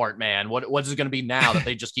time, smart man. What is it going to be now that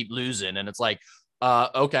they just keep losing? And it's like,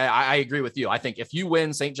 okay, I agree with you. I think if you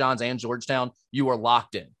win St. John's and Georgetown, you are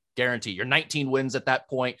locked in. Guarantee. You're 19 wins at that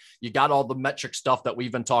point. You got all the metric stuff that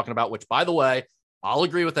we've been talking about, which, by the way, I'll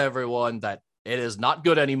agree with everyone that it is not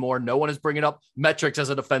good anymore. No one is bringing up metrics as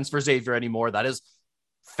a defense for Xavier anymore. That is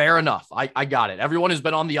fair enough. I got it. Everyone who's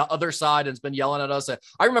been on the other side and has been yelling at us.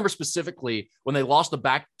 I remember specifically when they lost the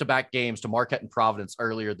back-to-back games to Marquette and Providence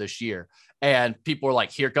earlier this year. And people were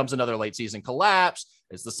like, here comes another late season collapse.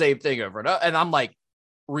 It's the same thing over and over. And I'm like,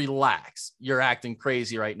 relax. You're acting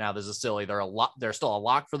crazy right now. This is silly. They're still a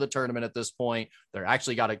lock for the tournament at this point. They're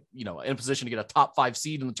actually got in a position to get a top 5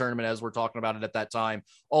 seed in the tournament as we're talking about it at that time.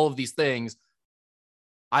 All of these things.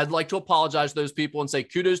 I'd like to apologize to those people and say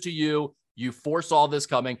kudos to you. You foresaw this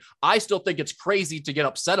coming. I still think it's crazy to get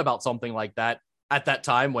upset about something like that at that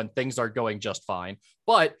time when things are going just fine.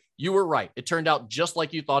 But you were right. It turned out just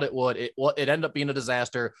like you thought it would. It ended up being a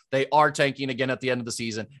disaster. They are tanking again at the end of the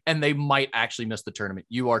season, and they might actually miss the tournament.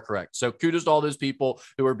 You are correct. So kudos to all those people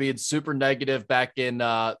who were being super negative back in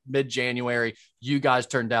mid-January. You guys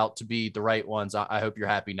turned out to be the right ones. I hope you're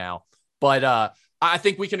happy now. But I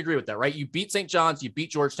think we can agree with that, right? You beat St. John's, you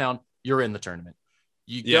beat Georgetown, you're in the tournament.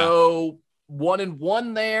 You go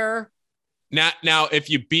 1-1 there. Now, if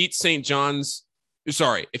you beat St. John's,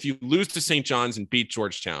 if you lose to St. John's and beat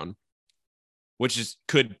Georgetown, which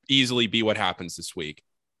could easily be what happens this week,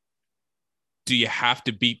 do you have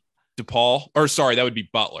to beat DePaul? Or that would be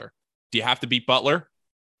Butler. Do you have to beat Butler?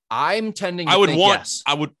 I'm tending to think yes.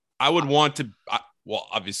 I would want to. Well,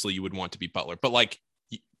 obviously you would want to beat Butler, but like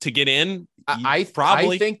to get in, I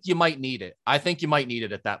think you might need it. I think you might need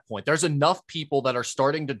it at that point. There's enough people that are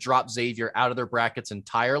starting to drop Xavier out of their brackets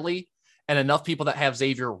entirely, and enough people that have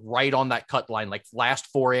Xavier right on that cut line, like last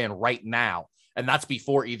 4 in right now. And that's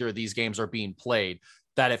before either of these games are being played.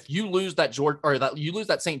 That if you lose that you lose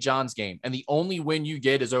that St. John's game, and the only win you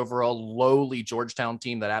get is over a lowly Georgetown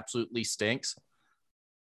team that absolutely stinks,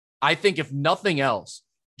 I think if nothing else,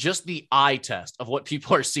 just the eye test of what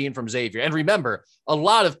people are seeing from Xavier. And remember, a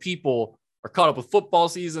lot of people are caught up with football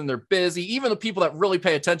season. They're busy. Even the people that really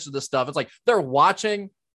pay attention to this stuff, it's like they're watching,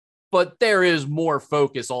 but there is more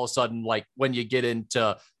focus all of a sudden. Like when you get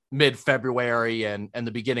into mid-February and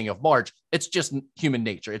the beginning of March, it's just human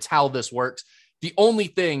nature. It's how this works. The only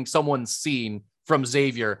thing someone's seen from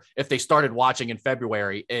Xavier, if they started watching in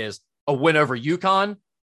February, is a win over UConn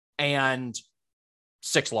and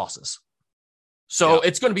 6 losses. So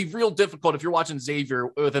it's going to be real difficult if you're watching Xavier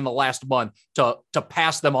within the last month to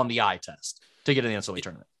pass them on the eye test to get in the NCAA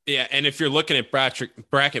tournament. Yeah, and if you're looking at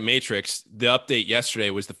Bracket Matrix, the update yesterday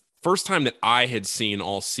was the first time that I had seen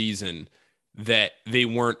all season that they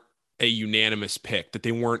weren't a unanimous pick, that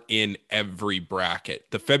they weren't in every bracket.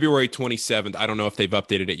 The February 27th, I don't know if they've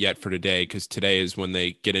updated it yet for today, because today is when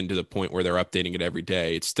they get into the point where they're updating it every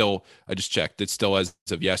day. It's still, I just checked, it's still as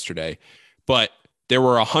of yesterday. But there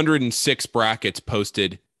were 106 brackets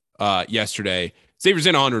posted yesterday. Xavier's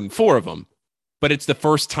in 104 of them, but it's the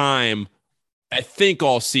first time, I think,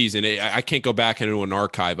 all season. I can't go back into an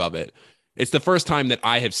archive of it. It's the first time that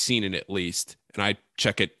I have seen it, at least, and I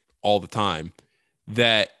check it all the time,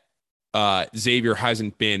 that Xavier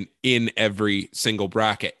hasn't been in every single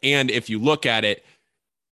bracket. And if you look at it,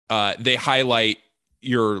 they highlight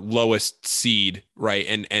your lowest seed,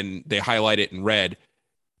 right? And they highlight it in red.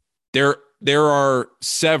 There are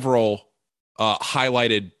several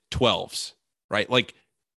highlighted 12s, right? Like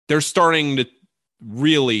they're starting to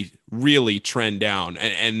really, really trend down.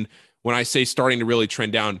 And when I say starting to really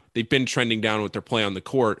trend down, they've been trending down with their play on the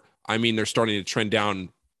court. I mean, they're starting to trend down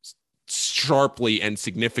sharply and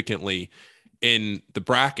significantly in the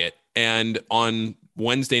bracket. And on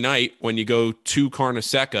Wednesday night, when you go to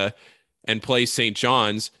Carnesecca and play St.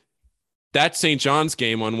 John's, that St. John's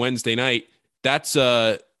game on Wednesday night, that's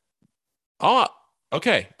okay. I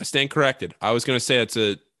stand corrected. I was going to say it's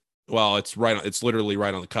literally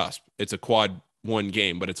right on the cusp. It's a quad 1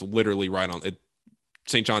 game, but it's literally right on it.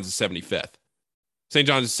 St. John's is 75th. St.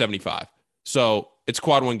 John's is 75. So it's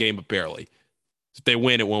quad 1 game, but barely. If they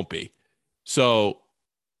win, it won't be. So,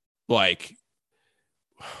 like,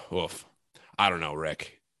 oof. I don't know,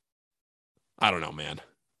 Rick. I don't know, man.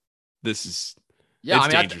 This is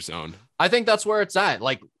danger zone. I think that's where it's at.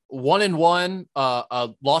 Like 1-1, a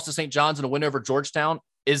loss to St. John's and a win over Georgetown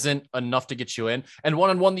isn't enough to get you in. And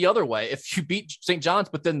 1-1 the other way. If you beat St. John's,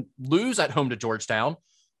 but then lose at home to Georgetown,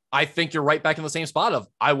 I think you're right back in the same spot of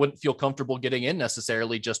I wouldn't feel comfortable getting in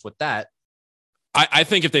necessarily just with that. I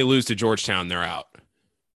think if they lose to Georgetown, they're out.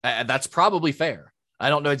 That's probably fair. I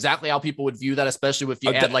don't know exactly how people would view that, especially if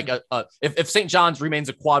you add like if St. John's remains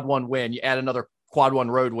a quad 1 win, you add another quad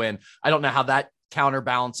 1 road win. I don't know how that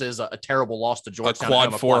counterbalances a terrible loss to Georgetown. A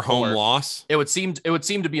quad 4 home loss. It would seem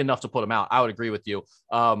to be enough to put them out. I would agree with you.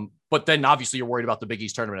 But then obviously you're worried about the Big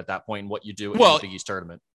East tournament at that point and what you do in the Big East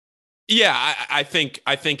tournament. Yeah, I think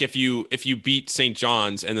if you beat St.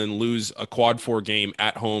 John's and then lose a quad 4 game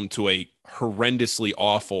at home to a horrendously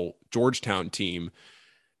awful Georgetown team,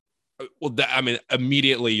 well,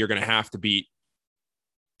 immediately you're going to have to beat.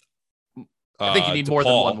 I think you need more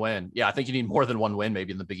than one win. Yeah, I think you need more than one win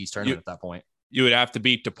maybe in the Big East tournament at that point. You would have to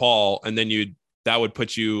beat DePaul, and then that would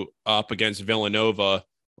put you up against Villanova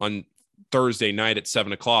on Thursday night at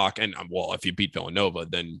 7:00. And well, if you beat Villanova,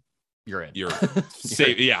 then you're in. You're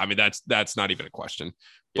safe. Yeah, I mean that's not even a question.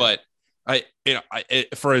 Yeah. But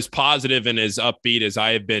for as positive and as upbeat as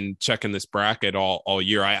I have been checking this bracket all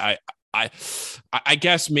year, I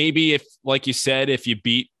guess maybe if, like you said, if you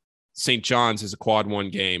beat St. John's as a quad 1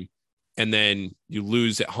 game and then you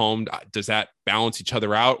lose at home, does that balance each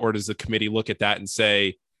other out, or does the committee look at that and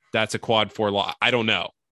say that's a quad 4 loss? I don't know.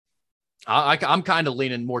 I'm kind of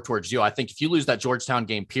leaning more towards you. I think if you lose that Georgetown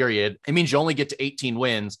game, period, it means you only get to 18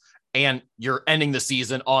 wins and you're ending the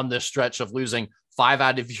season on this stretch of losing 5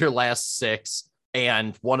 out of your last 6,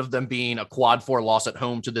 and one of them being a quad 4 loss at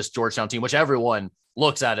home to this Georgetown team, which everyone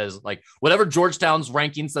looks at as like whatever Georgetown's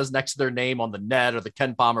ranking says next to their name on the net or the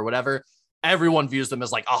KenPom or whatever, everyone views them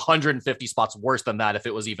as like 150 spots worse than that if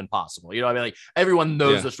it was even possible. You know what I mean? Like everyone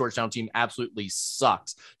knows this Georgetown team absolutely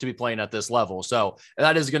sucks to be playing at this level. So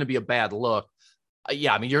that is going to be a bad look.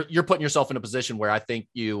 I mean, you're putting yourself in a position where I think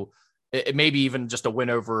it maybe even just a win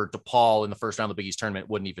over DePaul in the first round of the Big East tournament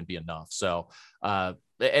wouldn't even be enough. So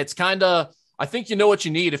it's kind of, I think you know what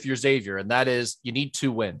you need if you're Xavier, and that is you need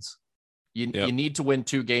 2 wins. You need to win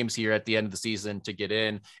 2 games here at the end of the season to get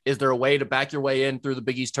in. Is there a way to back your way in through the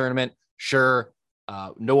Big East tournament? Sure.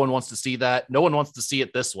 No one wants to see that. No one wants to see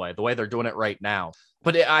it this way, the way they're doing it right now.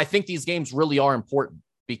 But I think these games really are important,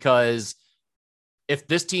 because if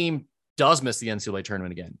this team does miss the NCAA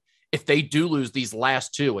tournament again, if they do lose these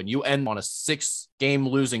last two and you end on a 6-game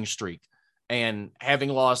losing streak and having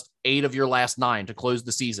lost 8 of your last 9 to close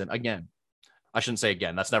the season again, I shouldn't say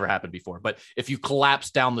again, that's never happened before, but if you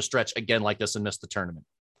collapse down the stretch again like this and miss the tournament,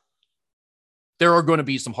 there are going to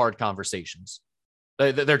be some hard conversations.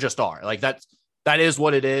 There just are. Like that is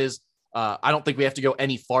what it is. I don't think we have to go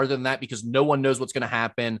any farther than that because no one knows what's going to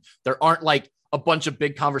happen. There aren't like a bunch of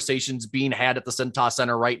big conversations being had at the Cintas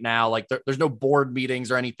Center right now. Like there's no board meetings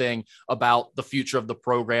or anything about the future of the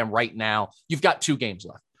program right now. You've got 2 games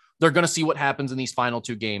left. They're going to see what happens in these final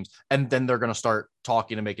 2 games, and then they're going to start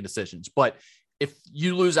talking and making decisions. But if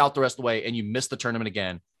you lose out the rest of the way and you miss the tournament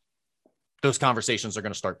again, those conversations are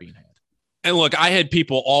going to start being had. And look, I had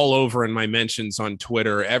people all over in my mentions on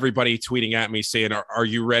Twitter, everybody tweeting at me saying, are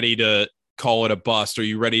you ready to call it a bust? Are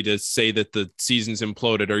you ready to say that the season's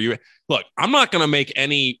imploded? Look, I'm not going to make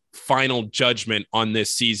any final judgment on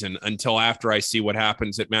this season until after I see what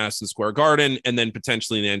happens at Madison Square Garden and then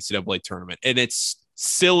potentially in the NCAA tournament. And it's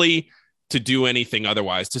silly to do anything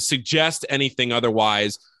otherwise, to suggest anything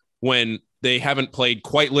otherwise when they haven't played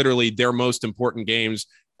quite literally their most important games,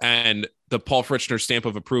 and the Paul Fritchner stamp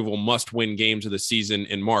of approval must win games of the season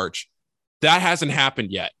in March. That hasn't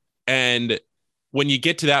happened yet. And when you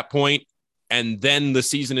get to that point and then the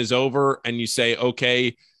season is over and you say,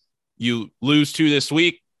 okay, you lose 2 this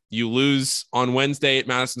week, you lose on Wednesday at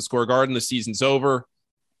Madison Square Garden, the season's over.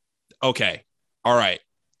 Okay. All right.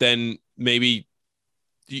 Then maybe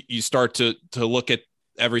you start to look at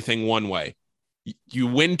everything one way. You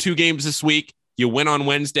win 2 games this week, you win on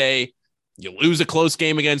Wednesday, you lose a close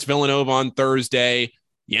game against Villanova on Thursday,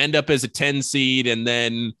 you end up as a 10 seed, and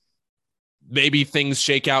then maybe things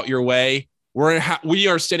shake out your way. We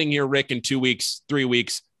are sitting here, Rick, in 2 weeks, 3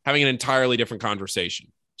 weeks, having an entirely different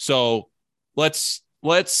conversation. So let's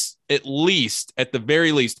at least, at the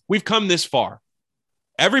very least, we've come this far.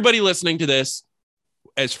 Everybody listening to this,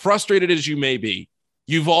 as frustrated as you may be,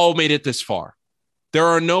 you've all made it this far. There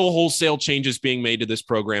are no wholesale changes being made to this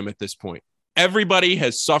program at this point. Everybody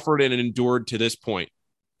has suffered and endured to this point.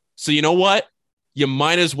 So you know what? You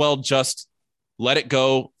might as well just let it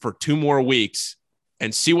go for 2 more weeks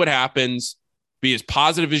and see what happens. Be as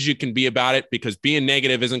positive as you can be about it, because being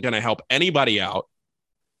negative isn't going to help anybody out.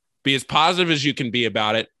 Be as positive as you can be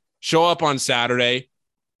about it. Show up on Saturday.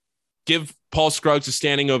 Give Paul Scruggs a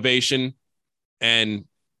standing ovation and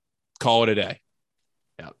call it a day.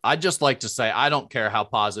 Yeah, I'd just like to say, I don't care how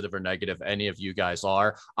positive or negative any of you guys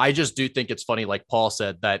are. I just do think it's funny, like Paul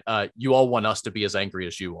said, that you all want us to be as angry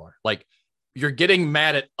as you are. Like, you're getting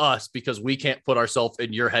mad at us because we can't put ourselves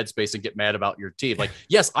in your headspace and get mad about your team. Like,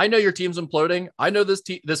 yes, I know your team's imploding. I know this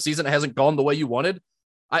season hasn't gone the way you wanted.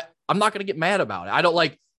 I'm not going to get mad about it. I don't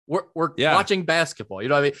like, we're watching basketball. You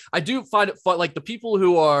know what I mean? I do find it fun. Like, the people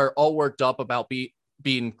who are all worked up about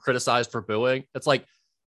being criticized for booing, it's like,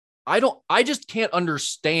 I just can't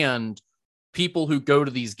understand people who go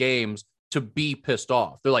to these games to be pissed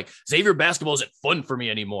off. They're like, Xavier basketball isn't fun for me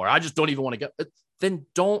anymore. I just don't even want to go. Then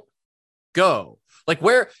don't go. Like,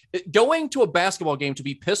 where going to a basketball game to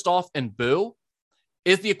be pissed off and boo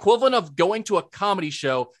is the equivalent of going to a comedy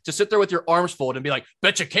show to sit there with your arms folded and be like,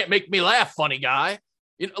 bet you can't make me laugh, funny guy.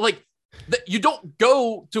 You know, like, you don't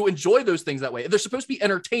go to enjoy those things that way. They're supposed to be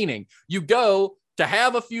entertaining. You go to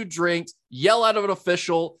have a few drinks, yell at an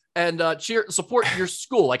official, and support your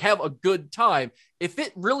school, like have a good time. If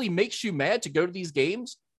it really makes you mad to go to these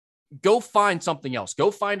games, go find something else.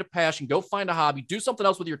 Go find a passion, go find a hobby, do something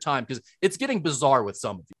else with your time, because it's getting bizarre with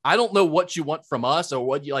some of you. I don't know what you want from us or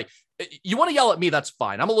what you like. You want to yell at me, that's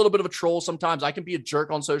fine. I'm a little bit of a troll sometimes. I can be a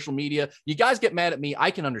jerk on social media. You guys get mad at me,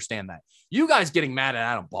 I can understand that. You guys getting mad at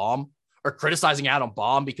Adam Baum or criticizing Adam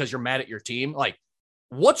Baum because you're mad at your team, like,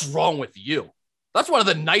 what's wrong with you? That's one of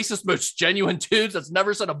the nicest, most genuine dudes that's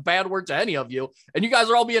never said a bad word to any of you. And you guys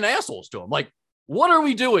are all being assholes to him. Like, what are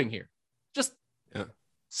we doing here? Just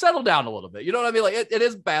settle down a little bit. You know what I mean? Like, it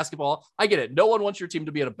is basketball. I get it. No one wants your team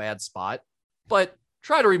to be in a bad spot, but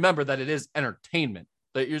try to remember that it is entertainment,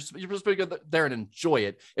 that you're supposed to go there and enjoy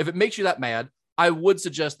it. If it makes you that mad, I would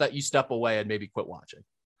suggest that you step away and maybe quit watching.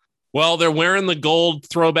 Well, they're wearing the gold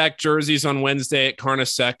throwback jerseys on Wednesday at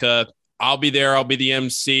Carnesecca. I'll be there. I'll be the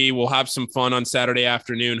MC. We'll have some fun on Saturday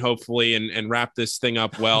afternoon, hopefully, and wrap this thing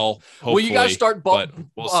up well. Will you guys start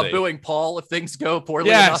booing Paul if things go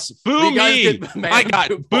poorly? Yes, boo me. I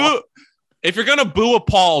got boo. If you're gonna boo a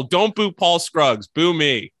Paul, don't boo Paul Scruggs. Boo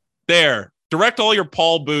me. There. Direct all your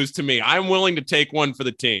Paul boos to me. I'm willing to take one for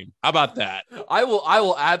the team. How about that? I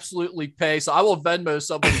will absolutely pay. So I will Venmo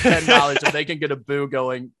somebody $10 if they can get a boo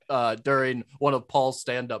going during one of Paul's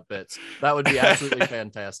stand-up bits. That would be absolutely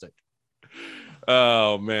fantastic.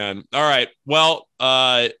 Oh man. All right. Well,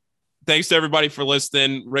 thanks to everybody for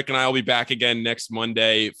listening. Rick and I will be back again next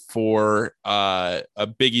Monday for a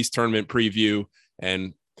Big East tournament preview,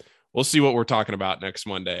 and we'll see what we're talking about next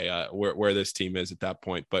Monday, where this team is at that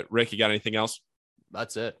point. But Rick, you got anything else?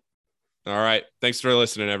 That's it. All right. Thanks for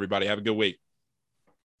listening, everybody. Have a good week.